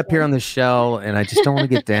way up here platform. on the shell, and I just don't want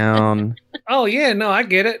to get down. Oh yeah, no, I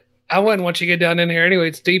get it. I wouldn't want you to get down in here anyway.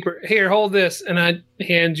 It's deeper. Here, hold this, and I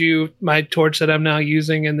hand you my torch that I'm now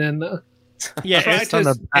using, and then Yeah, Try it's- to- On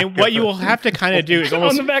the back and what of you it. will have to kind of do is on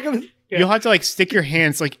almost the back of the. Yeah. you'll have to like stick your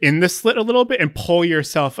hands like in the slit a little bit and pull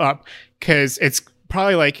yourself up because it's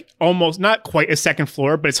probably like almost not quite a second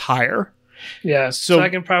floor, but it's higher. Yeah, So- so I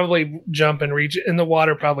can probably jump and reach it, and the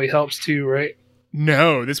water probably helps too, right?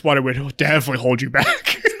 No, this water would definitely hold you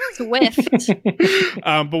back. Swift.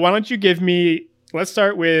 But why don't you give me? Let's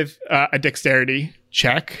start with a dexterity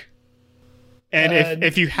check, and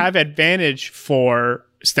if you have advantage for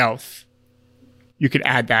stealth, you could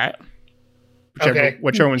add that.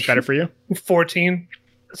 Whichever one's better for you. 14.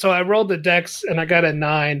 So I rolled the dex, and I got a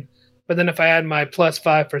 9. But then if I add my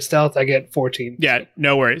 +5 for stealth, I get 14. Yeah,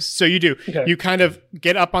 no worries. So you do. Okay. You kind of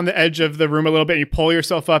get up on the edge of the room a little bit, and you pull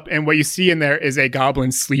yourself up, and what you see in there is a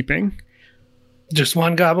goblin sleeping. Just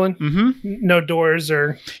one goblin? Mm-hmm. No doors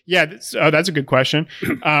or. Yeah, that's a good question.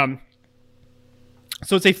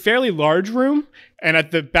 So it's a fairly large room, and at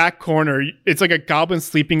the back corner, it's like a goblin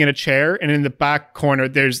sleeping in a chair, and in the back corner,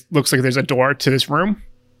 looks like there's a door to this room.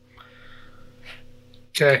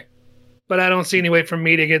 Okay. But I don't see any way for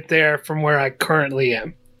me to get there from where I currently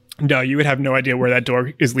am. No, you would have no idea where that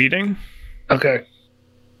door is leading. Okay.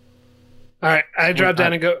 All right. I drop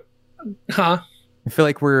down and go. Huh? I feel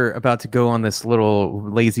like we're about to go on this little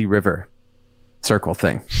lazy river circle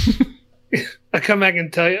thing. I come back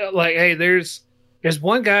and tell you, like, hey, there's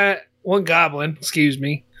one goblin, excuse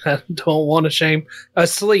me. I don't want to shame,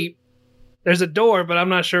 asleep. There's a door, but I'm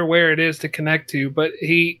not sure where it is to connect to. But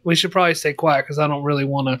we should probably stay quiet because I don't really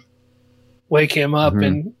want to wake him up. Mhm.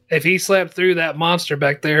 And if he slept through that monster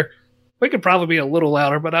back there, we could probably be a little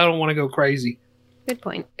louder, but I don't want to go crazy. Good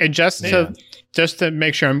point. And just to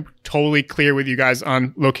make sure I'm totally clear with you guys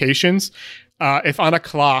on locations, if on a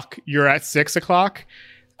clock you're at 6 o'clock,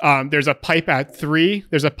 there's a pipe at 3,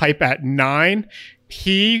 there's a pipe at 9.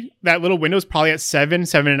 That little window is probably at 7,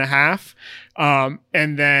 7.5.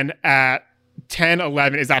 And then at 10,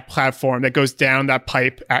 11 is that platform that goes down that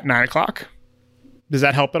pipe at 9 o'clock. Does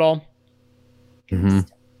that help at all? Mm-hmm.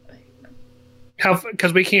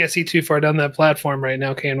 Because we can't see too far down that platform right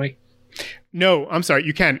now, can we? No, I'm sorry.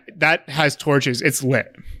 You can. That has torches. It's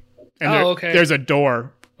lit. And okay. There's a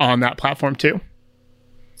door on that platform too.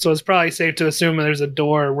 So it's probably safe to assume there's a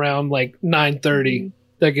door around like 9:30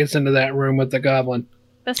 that gets into that room with the goblin.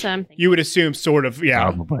 That's what I'm thinking. You would assume sort of, yeah.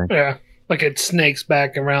 Probably. Yeah, like it snakes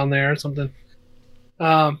back around there or something.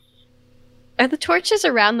 Are the torches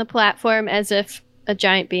around the platform as if a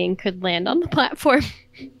giant being could land on the platform?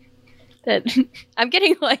 That I'm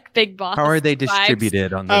getting like big boss. How are they vibes.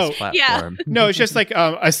 distributed on this platform? No, it's just like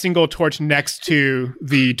a single torch next to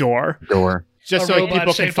the door, Door. just a so like, robot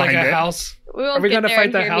people can shaped find like a it. house. We won't Are we get going to there fight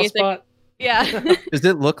and the hear house music. spot? Yeah. Does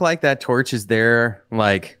it look like that torch is there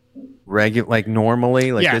like like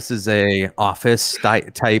normally? Like Yeah. this is a office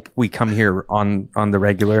type. We come here on the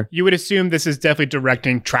regular. You would assume this is definitely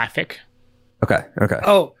directing traffic. Okay. Okay.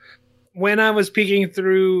 Oh, when I was peeking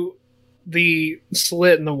through the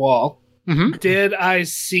slit in the wall, Mm-hmm. did I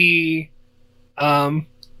see the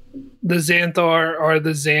Xanthar or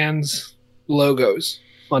the Zans logos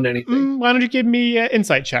on anything. Why don't you give me an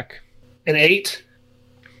insight check? An 8.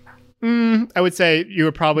 I would say you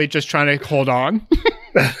were probably just trying to hold on.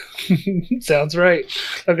 Sounds right.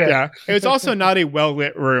 Okay. Yeah. It's also not a well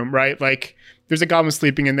lit room, right? Like there's a goblin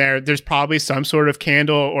sleeping in there. There's probably some sort of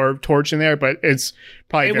candle or torch in there, but it's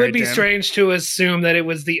probably It very would be dim. strange to assume that it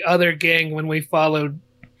was the other gang when we followed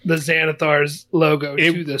the Xanathar's logo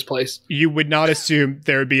to this place. You would not assume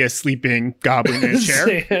there would be a sleeping goblin in a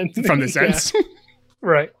chair from the sense. Yeah,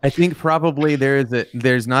 right. I think probably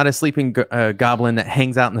there's not a sleeping goblin that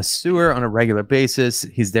hangs out in the sewer on a regular basis.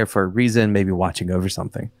 He's there for a reason, maybe watching over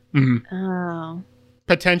something. Oh.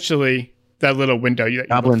 Potentially that little window that you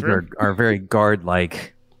Goblins look through. are very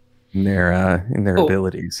guard-like in their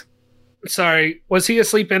abilities. Sorry. Was he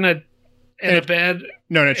asleep in a bed?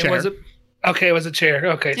 No, in a It chair. was it was a chair.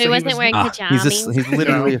 Okay. He wasn't wearing pajamas. He's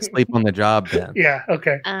literally asleep on the job then. Yeah,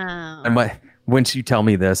 okay. Oh. And once you tell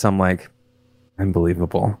me this, I'm like,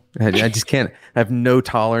 unbelievable. I just can't. I have no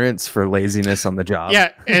tolerance for laziness on the job.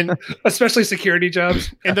 Yeah, and Especially security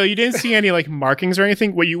jobs. and though you didn't see any like markings or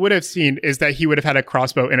anything, what you would have seen is that he would have had a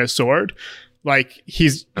crossbow and a sword. Like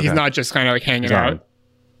he's Okay. not just kind of like hanging He's out.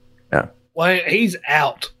 Well, he's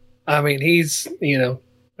out. I mean, he's,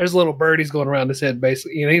 there's little birdies going around his head,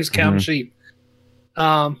 basically. He was counting sheep.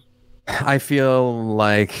 I feel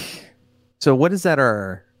like. So what is that?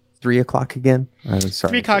 Our 3 o'clock again?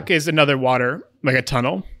 Sorry. 3 o'clock is another water, like a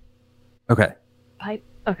tunnel. Okay. Pipe.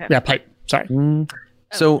 Okay. Yeah, pipe. Sorry.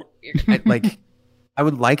 So, I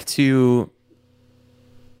would like to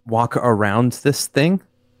walk around this thing.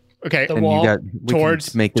 Okay. The wall Towards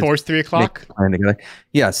 3 o'clock. plan together.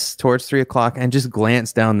 Yes, towards 3 o'clock, and just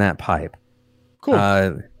glance down that pipe. Cool.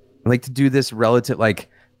 I'd like to do this relative. Like at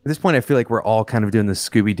this point, I feel like we're all kind of doing the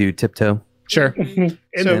Scooby Doo tiptoe. Sure. And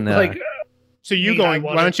So- So you Me, going?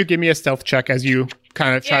 I Why don't you give me a stealth check as you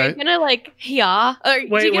kind of Yeah, try? you're gonna like yaw, or Wait,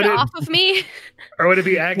 do you get would it- off of me? or would it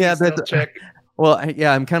be Agnes Yeah, stealth that's- check? Well,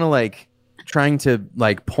 I'm kind of like trying to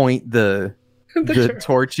like point the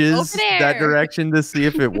torches Over there. that direction to see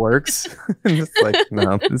if it works. It's like,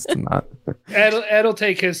 no, it's not. Ed'll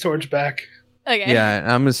take his torch back. Okay. Yeah,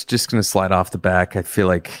 I'm just gonna slide off the back. I feel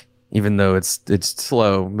like even though it's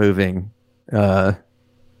slow moving, I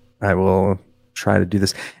will try to do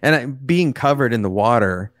this. And being covered in the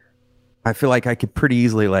water, I feel like I could pretty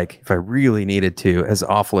easily, like if I really needed to, as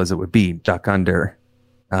awful as it would be, duck under,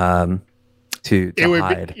 to It would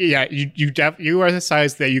hide. be, yeah. You are the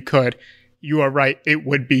size that you could. You are right. It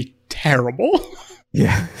would be terrible.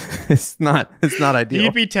 Yeah, it's not ideal.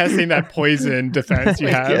 You'd be testing that poison defense you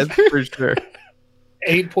have. Yes, for sure.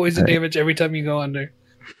 8 poison damage every time you go under.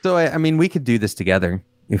 So I mean, we could do this together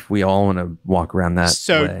if we all want to walk around that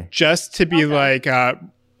So way. just to be like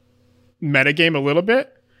metagame a little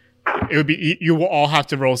bit, it would be you will all have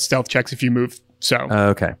to roll stealth checks if you move. So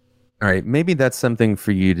Okay, all right. Maybe that's something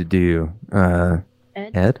for you to do,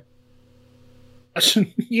 Ed.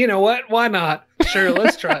 You know what? Why not? Sure,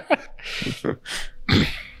 let's try. all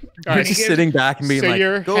You're right, just sitting back and being So like,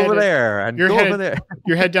 you're "Go over headed- there and you're go headed- over there."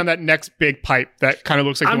 you head down that next big pipe that kind of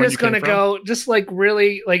looks like I'm the one just you came gonna from. go, just like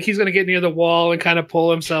really, like he's gonna get near the wall and kind of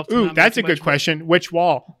pull himself. to Ooh, not that's a make good much- question. Which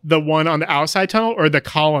wall? The one on the outside tunnel or the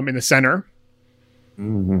column in the center?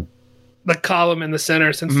 Mhm. The column in the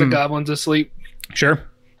center, since the goblin's asleep. Sure.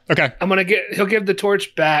 Okay. He'll give the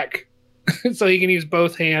torch back, so he can use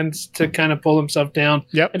both hands to kind of pull himself down.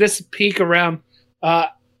 Yep. And just peek around.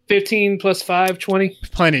 15 plus 5, 20.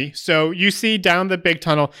 Plenty. So you see down the big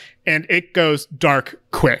tunnel and it goes dark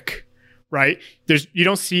quick, right? You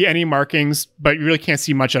don't see any markings, but you really can't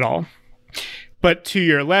see much at all. But to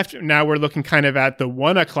your left, now we're looking kind of at the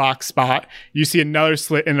 1 o'clock spot. You see another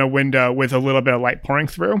slit in a window with a little bit of light pouring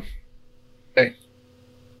through.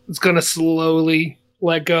 It's going to slowly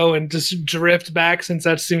let go and just drift back, since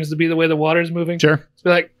that seems to be the way the water's moving. Sure. It's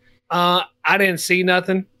like, I didn't see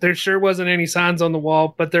nothing. There sure wasn't any signs on the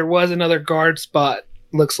wall, but there was another guard spot.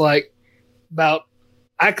 Looks like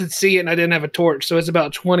I could see it and I didn't have a torch, so it's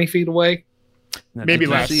about 20 feet away. Maybe Did you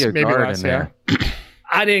less. see a Maybe guard less, in there?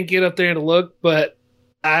 I didn't get up there to look, but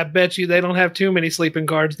I bet you they don't have too many sleeping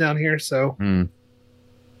guards down here, so Hmm.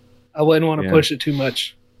 I wouldn't want to Yeah. push it too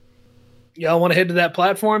much. Y'all want to head to that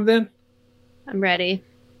platform then? I'm ready.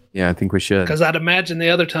 Yeah, I think we should. Because I'd imagine the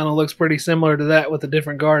other tunnel looks pretty similar to that with a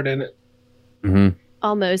different guard in it. Hmm.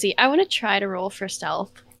 All mosey. I want to try to roll for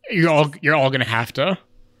stealth. You're all going to have to.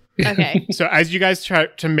 Okay. So as you guys try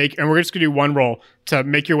to make, and we're just going to do one roll to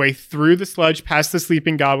make your way through the sludge, past the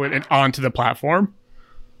sleeping goblin, and onto the platform.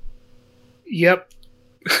 Yep.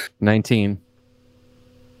 19.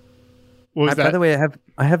 What was By that? the way,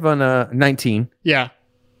 I have on a 19. Yeah.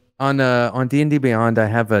 On D&D Beyond, I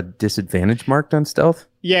have a disadvantage marked on stealth.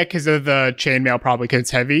 Yeah, because of the chainmail, probably because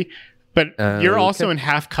it's heavy. But you're also in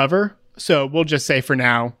half cover, so we'll just say for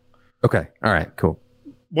now. Okay. All right. Cool.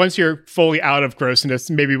 Once you're fully out of grossness,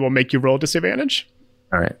 maybe we'll make you roll disadvantage.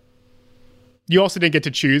 All right. You also didn't get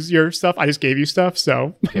to choose your stuff. I just gave you stuff,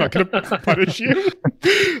 so I'm not going to punish you.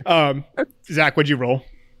 Zach, what'd you roll?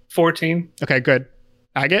 14. Okay, good.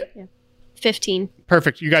 Agate? 15.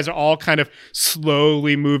 Perfect. You guys are all kind of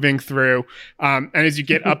slowly moving through. And as you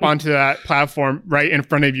get up onto that platform, right in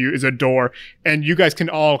front of you is a door. And you guys can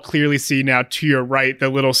all clearly see now to your right the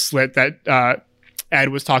little slit that Ed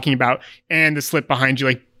was talking about and the slit behind you.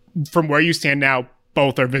 Like from where you stand now,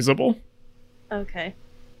 both are visible. Okay.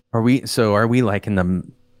 Are we like in the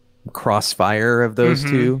crossfire of those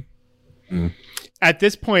two? At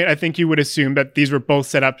this point, I think you would assume that these were both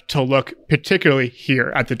set up to look particularly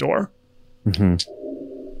here at the door. Can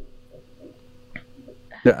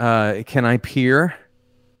I peer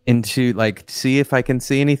into, like, see if I can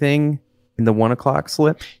see anything in the 1 o'clock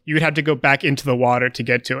slit? You would have to go back into the water to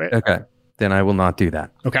get to it. Okay. Then I will not do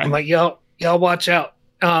that. Okay. I'm like, y'all watch out.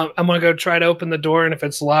 I'm gonna go try to open the door, and if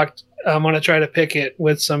it's locked, I'm gonna try to pick it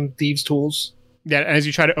with some thieves' tools. Yeah, and as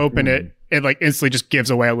you try to open it, it like instantly just gives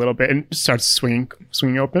away a little bit and starts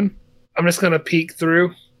swinging open. I'm just gonna peek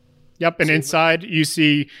through. Yep, and inside you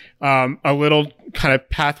see a little kind of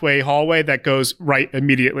pathway hallway that goes right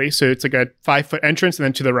immediately. So it's like a 5-foot entrance and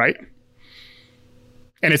then to the right.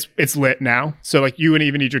 And it's lit now. So like you wouldn't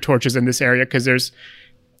even need your torches in this area because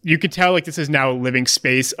you can tell like this is now a living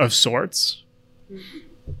space of sorts.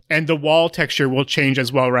 And the wall texture will change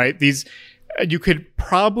as well, right? These you could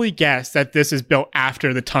probably guess that this is built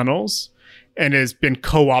after the tunnels and has been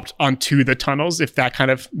co-opted onto the tunnels, if that kind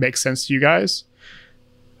of makes sense to you guys.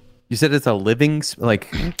 You said it's a living, like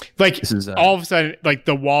this is all of a sudden, like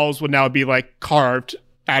the walls would now be like carved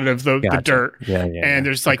out of the dirt. And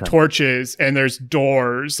there's like torches and there's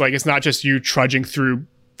doors. Like it's not just you trudging through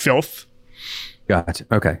filth. Gotcha.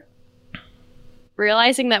 Okay.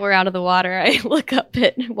 Realizing that we're out of the water, I look up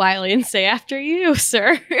at Wiley and say, "After you,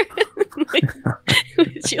 sir."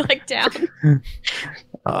 Would you like down?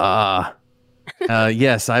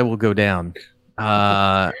 Yes, I will go down.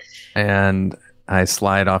 And I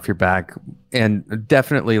slide off your back and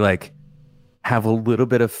definitely like have a little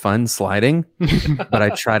bit of fun sliding, but I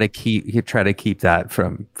try to keep that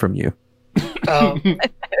from you. I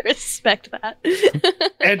respect that.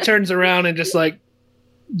 Ed turns around and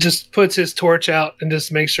just puts his torch out and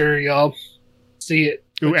just makes sure y'all see it.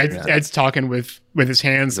 Ooh, Ed's talking with his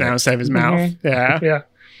hands now instead of his mouth. Yeah. Yeah.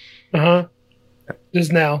 Uh-huh.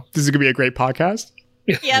 Just now. This is gonna be a great podcast.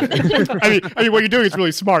 Yep. I mean, what you're doing is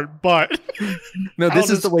really smart, but no, this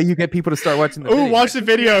is the way you get people to start watching the video. Watch the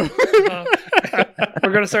video.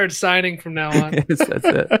 We're gonna start signing from now on. Yes, that's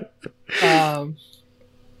it.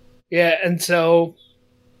 Yeah, and so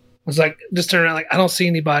I was like, just turn around, like, I don't see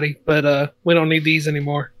anybody, but we don't need these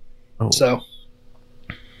anymore. So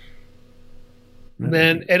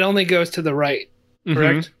then it only goes to the right,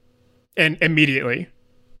 correct? And immediately.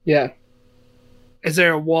 Yeah. Is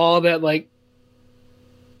there a wall that like?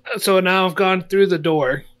 So now I've gone through the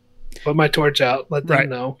door, put my torch out, let them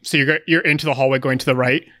know. So you're into the hallway going to the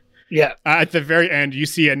right. Yeah. At the very end, you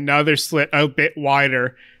see another slit a bit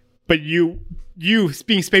wider, but you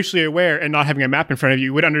being spatially aware and not having a map in front of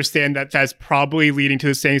you would understand that that's probably leading to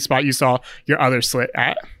the same spot you saw your other slit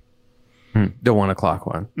at. The 1 o'clock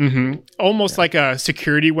one. Almost like a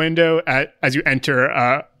security window as you enter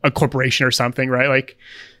a corporation or something, right? Like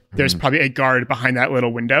there's probably a guard behind that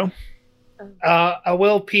little window. I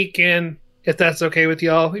will peek in if that's okay with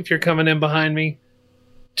y'all, if you're coming in behind me,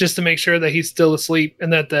 just to make sure that he's still asleep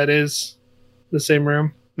and that is the same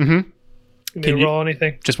room. Can you roll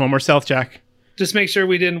anything? Just one more stealth check. Just make sure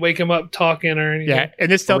we didn't wake him up talking or anything. Yeah,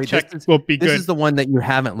 and this stealth check will be good. This is the one that you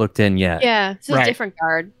haven't looked in yet. Yeah, it's a different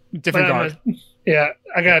guard. Different guard.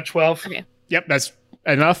 I got a 12. Okay. Yep, that's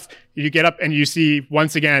enough. You get up and you see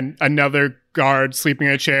once again another guard sleeping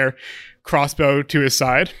in a chair, crossbow to his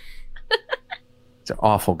side. They're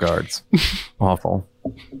awful guards. Awful.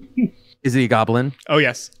 Is he a goblin? Oh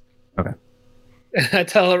yes. Okay. I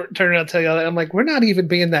turn around and tell y'all that I'm like, we're not even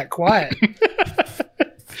being that quiet.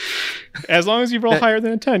 As long as you roll higher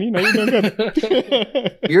than a 10, you're doing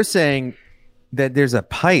good. You're saying that there's a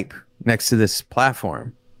pipe next to this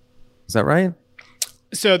platform. Is that right?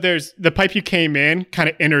 So there's the pipe you came in kind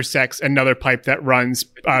of intersects another pipe that runs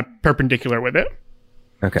perpendicular with it.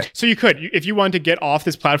 Okay. So you could, if you wanted to get off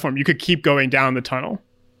this platform, you could keep going down the tunnel.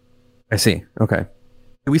 I see. Okay.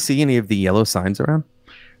 Do we see any of the yellow signs around?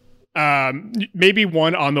 Maybe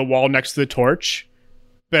one on the wall next to the torch.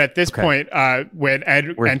 But at this Okay. point, when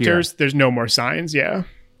Ed We're enters, there's no more signs. Yeah.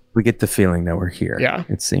 We get the feeling that we're here. Yeah.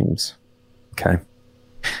 It seems. Okay.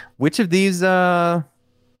 Which of these, we're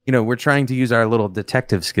trying to use our little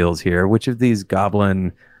detective skills here. Which of these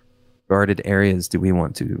goblin guarded areas do we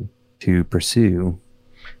want to pursue?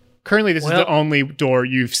 Currently, this is the only door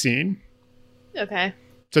you've seen. Okay.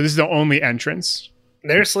 So this is the only entrance.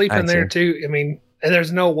 They're sleeping I'd there say. too. I mean, and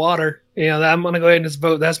there's no water. I'm gonna go ahead and just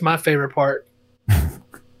vote. That's my favorite part.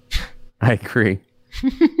 I agree.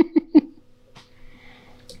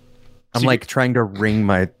 I'm like trying to wring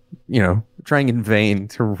trying in vain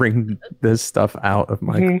to wring this stuff out of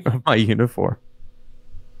my of my uniform.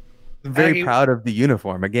 I'm very Aggie- proud of the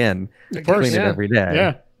uniform again. Of course. Clean it yeah. every day.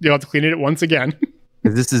 Yeah. You'll have to clean it once again.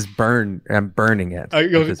 'Cause this is I'm burning it.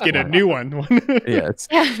 You'll at this get a point. new one. Yeah, it's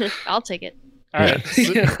I'll take it. All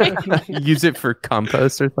right. use it for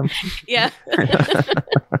compost or something. Yeah.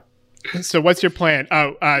 So what's your plan?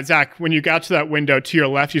 Oh, Zach, when you got to that window to your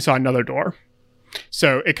left, you saw another door.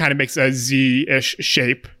 So it kind of makes a Z-ish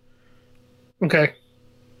shape. Okay.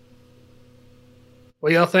 What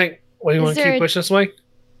do y'all think? What do you Is want to there keep a- pushing this way?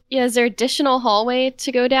 Yeah, is there additional hallway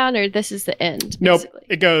to go down, or this is the end? Nope. basically?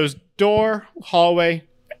 It goes door, hallway,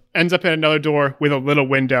 ends up in another door with a little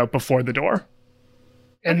window before the door.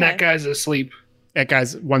 And that Okay. guy's asleep. That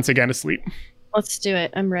guy's once again asleep. Let's do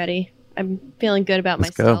it. I'm ready. I'm feeling good about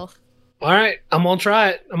Let's go. myself. All right, I'm gonna try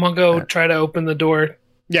it. I'm gonna go try to open the door.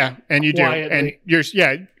 Yeah, and you do. Quietly.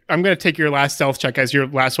 And I'm going to take your last stealth check as your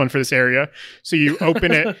last one for this area. So you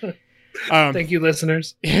open it. Thank you,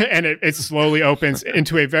 listeners. And it slowly opens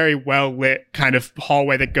into a very well lit kind of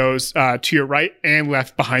hallway that goes to your right and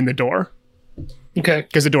left behind the door Okay,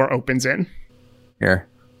 because the door opens in. Here.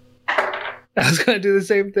 I was gonna do the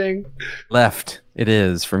same thing. Left. It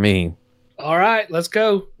is for me. All right, let's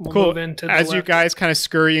go. We'll Cool. move into the As you left. guys kind of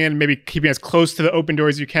scurry in, maybe keeping as close to the open door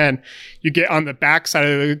as you can, you get on the back side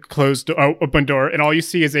of the open door, and all you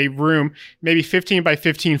see is a room, maybe 15 by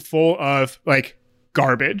 15, full of like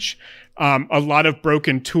garbage. A lot of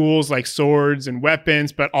broken tools like swords and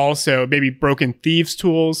weapons, but also maybe broken thieves'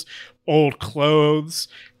 tools, old clothes.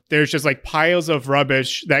 There's just like piles of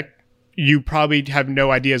rubbish that you probably have no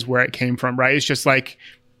ideas where it came from, right? It's just like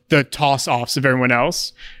the toss-offs of everyone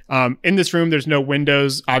else. In this room, there's no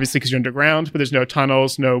windows, obviously, because you're underground, but there's no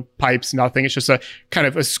tunnels, no pipes, nothing. It's just a kind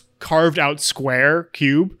of a carved out square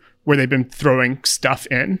cube where they've been throwing stuff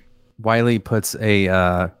in. Wiley puts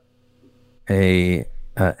a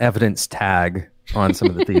evidence tag on some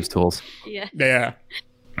of the thieves' tools. Yeah. Yeah.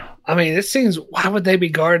 I mean, it seems. Why would they be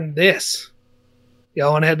guarding this?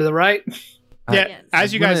 Y'all want to head to the right? Yeah. Yes.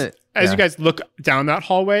 As you guys look down that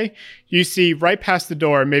hallway, you see right past the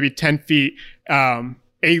door, maybe 10 feet,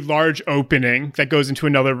 a large opening that goes into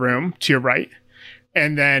another room to your right.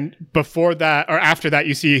 And then before that, or after that,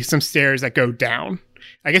 you see some stairs that go down.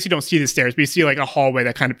 I guess you don't see the stairs, but you see like a hallway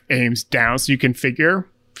that kind of aims down, so you can figure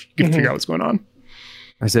out what's going on.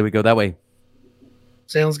 I say we go that way.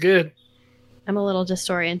 Sounds good. I'm a little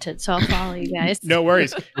disoriented, so I'll follow you guys. No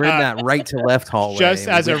worries. We're in that right to left hallway. Just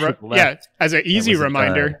and as we a took left. as an easy wasn't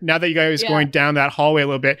reminder, bad. now that you guys are Yeah. going down that hallway a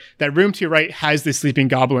little bit, that room to your right has the sleeping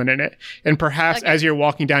goblin in it, and perhaps Okay. as you're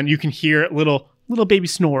walking down, you can hear little baby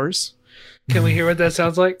snores. Can we hear what that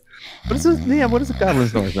sounds like? What is this? Yeah, what is a goblin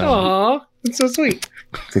snore sound? Aw, it's so sweet.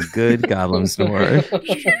 It's a good goblin snore.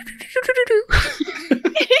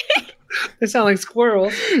 They sound like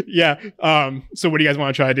squirrels. Yeah. So what do you guys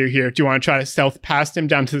want to try to do here? Do you want to try to stealth past him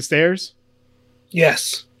down to the stairs?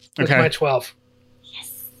 Yes. With Okay. my 12.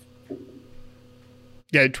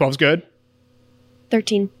 Yeah, 12's good.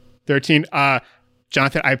 13. 13.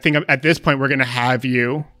 Jonathan, I think at this point we're gonna have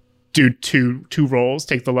you do two rolls,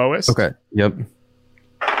 take the lowest. Okay. Yep.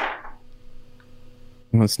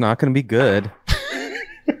 Well, it's not going to be good.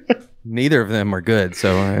 Neither of them are good.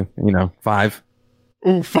 So, 5.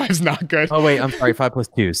 Ooh, 5's not good. Oh, wait. I'm sorry. 5 plus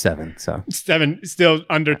 2 is 7. So, 7, still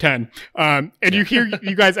under 10. And you hear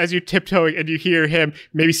you guys as you tiptoeing, and you hear him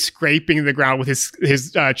maybe scraping the ground with his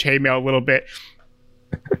chainmail a little bit.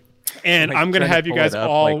 And Like I'm gonna trying to have you pull guys it up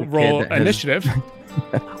all like a kid roll that has- initiative.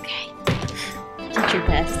 Okay. Do your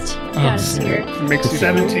best. You got us here. Makes you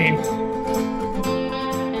 17.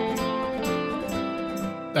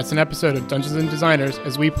 That's an episode of Dungeons and Designers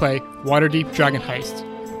as we play Waterdeep Dragon Heist.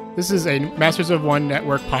 This is a Masters of One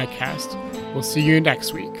Network podcast. We'll see you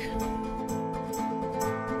next week.